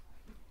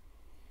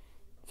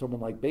 Someone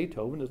like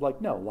Beethoven is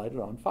like, no, light it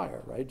on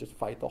fire, right? Just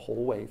fight the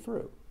whole way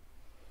through.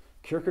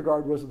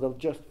 Kierkegaard was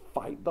just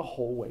fight the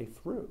whole way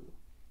through.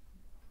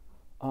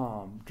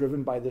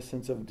 Driven by this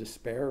sense of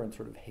despair and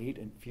sort of hate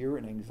and fear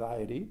and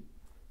anxiety,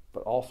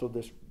 but also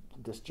this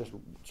just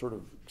sort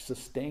of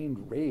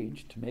sustained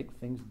rage to make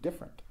things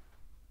different,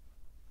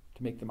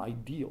 to make them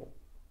ideal.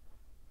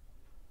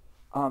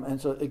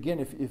 And so again,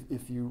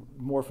 if you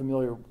more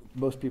familiar,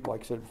 most people,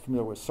 like I said,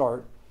 familiar with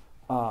Sartre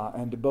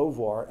and de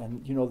Beauvoir,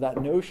 and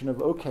that notion of,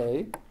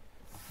 okay,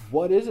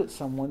 what is it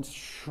someone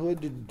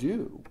should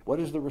do? What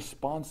is the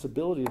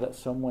responsibility that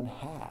someone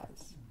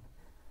has?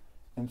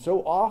 And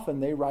so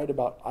often they write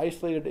about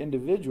isolated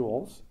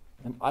individuals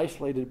and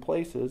isolated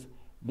places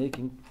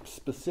making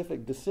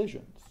specific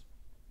decisions.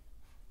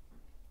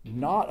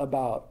 Not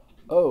about,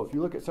 if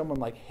you look at someone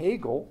like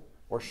Hegel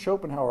or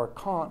Schopenhauer or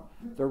Kant,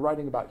 they're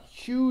writing about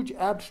huge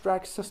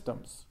abstract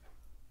systems,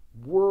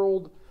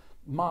 world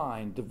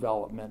mind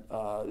development,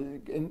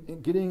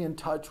 getting in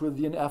touch with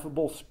the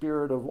ineffable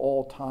spirit of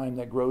all time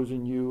that grows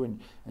in you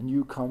and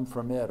you come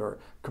from it, or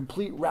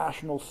complete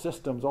rational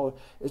systems.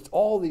 It's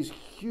all these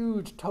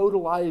huge,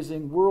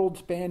 totalizing,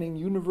 world-spanning,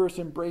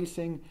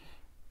 universe-embracing,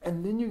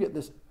 and then you get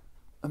this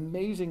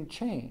amazing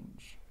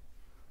change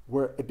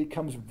where it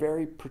becomes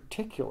very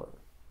particular.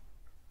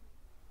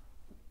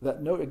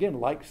 That note,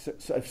 again, like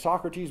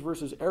Socrates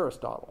versus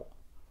Aristotle.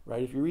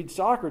 Right? If you read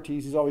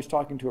Socrates, he's always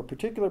talking to a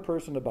particular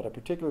person about a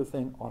particular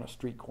thing on a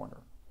street corner.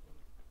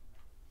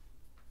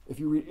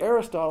 If you read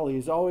Aristotle,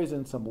 he's always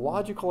in some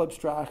logical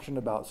abstraction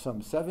about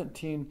some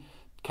 17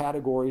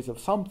 categories of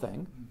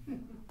something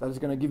that is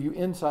going to give you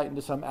insight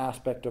into some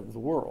aspect of the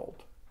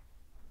world.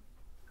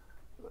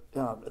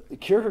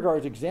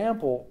 Kierkegaard's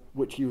example,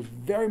 which he was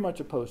very much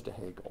opposed to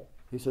Hegel,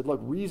 he said,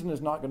 look, reason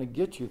is not going to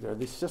get you there.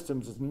 These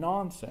systems is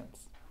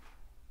nonsense.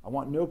 I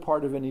want no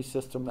part of any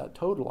system that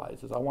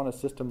totalizes. I want a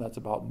system that's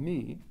about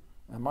me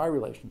and my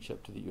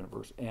relationship to the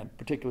universe, and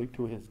particularly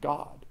to his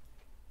God.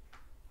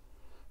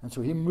 And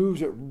so he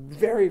moves it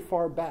very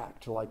far back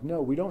to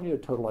no, we don't need a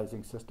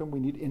totalizing system. We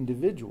need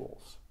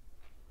individuals.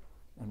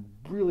 And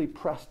really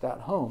press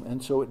that home.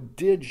 And so it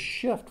did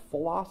shift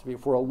philosophy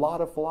for a lot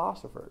of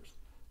philosophers.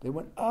 They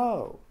went,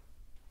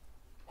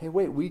 hey,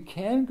 wait, we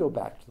can go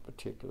back to the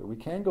particular. We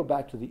can go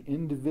back to the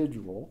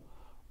individual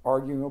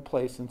arguing a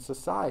place in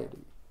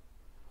society.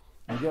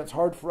 And again, it's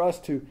hard for us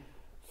to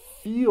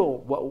feel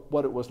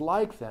what it was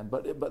like then,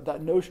 but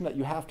that notion that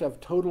you have to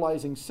have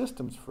totalizing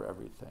systems for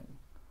everything,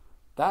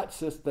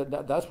 that's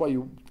why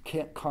you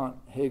can't Kant,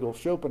 Hegel,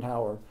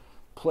 Schopenhauer,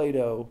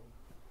 Plato,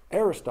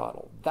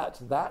 Aristotle. That's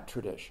that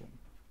tradition.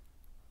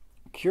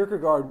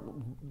 Kierkegaard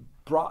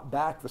brought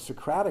back the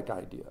Socratic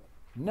idea.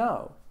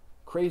 No,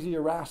 crazy,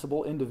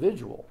 irascible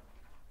individual.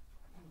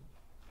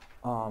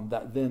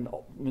 That then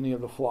many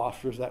of the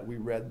philosophers that we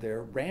read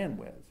there ran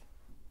with.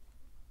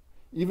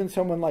 Even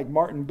someone like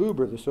Martin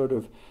Buber, the sort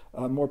of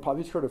more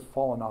popular, he's sort of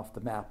fallen off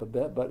the map a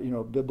bit, but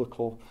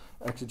biblical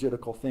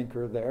exegetical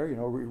thinker there,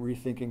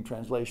 rethinking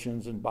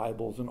translations and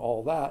Bibles and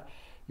all that.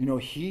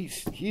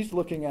 He's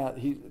looking at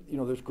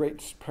there's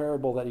great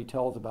parable that he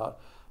tells about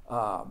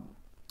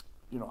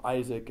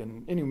Isaac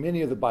and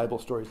many of the Bible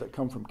stories that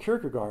come from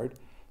Kierkegaard.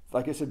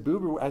 Like I said,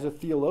 Buber, as a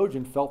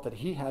theologian, felt that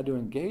he had to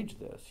engage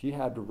this. He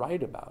had to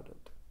write about it.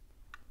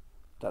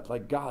 That,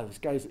 like, God, this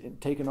guy's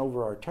taken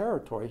over our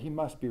territory. He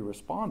must be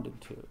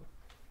responded to.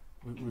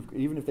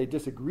 Even if they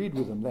disagreed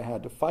with him, they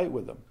had to fight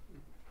with him.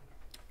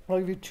 I'll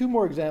give you two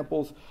more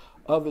examples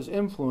of his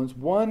influence.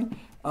 One,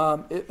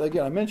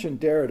 again, I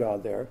mentioned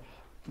Derrida there,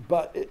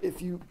 but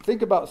if you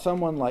think about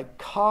someone like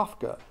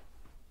Kafka,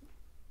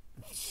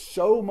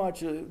 so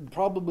much,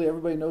 probably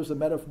everybody knows the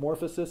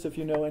Metamorphosis, if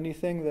you know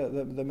anything,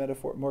 the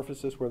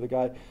Metamorphosis, where the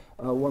guy,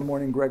 one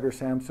morning Gregor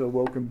Samsa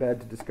woke in bed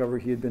to discover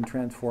he had been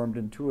transformed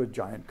into a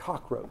giant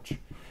cockroach.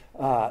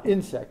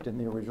 Insect in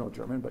the original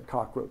German, but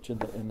cockroach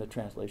in the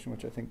translation,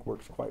 which I think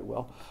works quite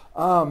well.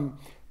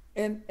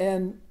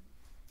 And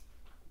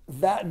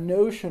that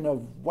notion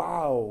of,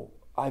 wow,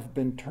 I've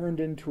been turned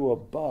into a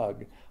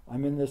bug.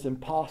 I'm in this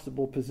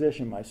impossible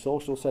position. My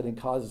social setting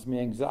causes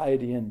me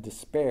anxiety and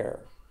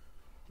despair.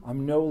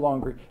 I'm no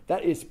longer,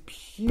 that is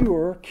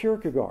pure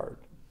Kierkegaard.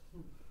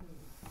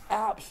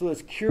 Absolute,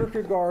 it's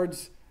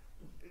Kierkegaard's,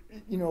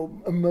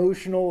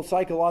 emotional,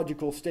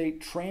 psychological state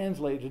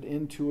translated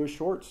into a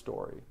short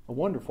story. A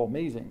wonderful,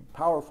 amazing,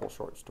 powerful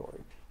short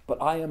story.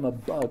 But I am a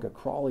bug, a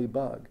crawly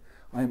bug.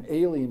 I am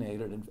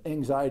alienated and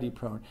anxiety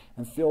prone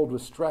and filled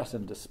with stress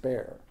and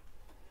despair.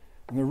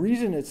 And the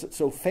reason it's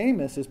so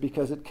famous is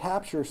because it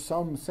captures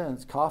some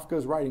sense,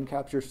 Kafka's writing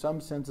captures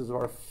some senses of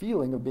our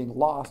feeling of being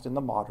lost in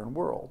the modern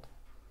world.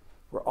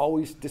 We're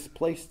always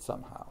displaced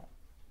somehow.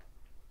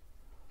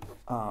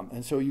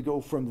 And so you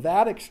go from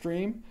that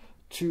extreme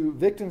to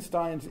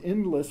Wittgenstein's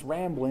endless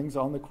ramblings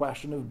on the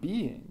question of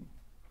being.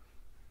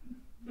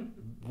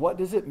 What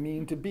does it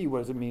mean to be? What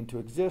does it mean to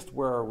exist?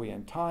 Where are we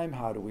in time?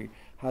 How do we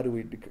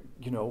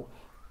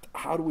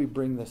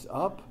bring this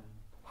up?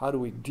 How do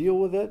we deal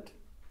with it?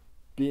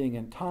 Being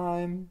in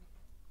time,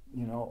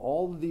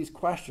 all of these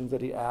questions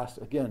that he asked,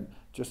 again,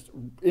 just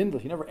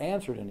endless. He never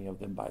answered any of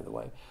them, by the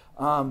way.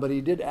 But he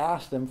did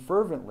ask them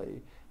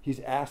fervently. He's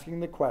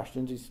asking the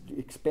questions. He's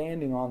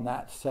expanding on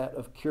that set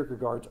of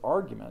Kierkegaard's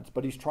arguments,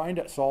 but he's trying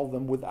to solve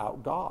them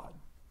without God.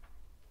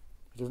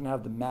 He doesn't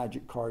have the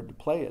magic card to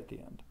play at the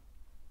end.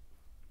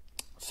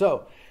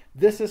 So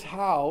this is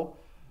how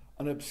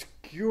an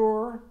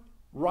obscure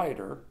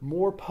writer,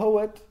 more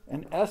poet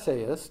and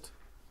essayist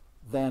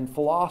than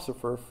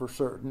philosopher for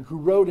certain, who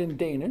wrote in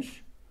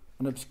Danish,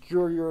 an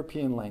obscure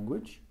European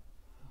language,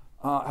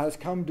 has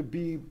come to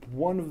be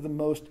one of the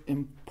most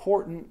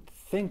important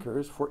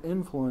thinkers for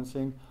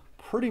influencing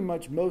pretty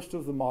much most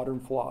of the modern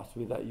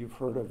philosophy that you've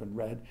heard of and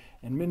read,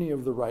 and many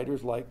of the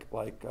writers like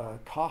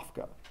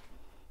Kafka,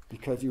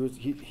 because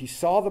he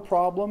saw the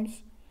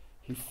problems,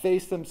 he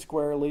faced them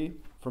squarely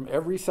from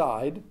every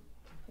side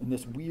in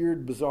this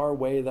weird, bizarre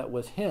way that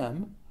was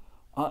him,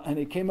 and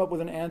he came up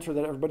with an answer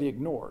that everybody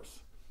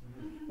ignores.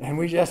 And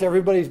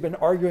everybody's been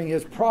arguing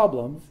his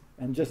problems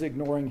and just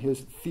ignoring his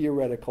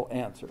theoretical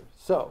answer.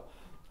 So,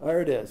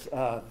 there it is,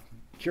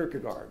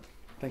 Kierkegaard.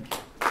 Thank you.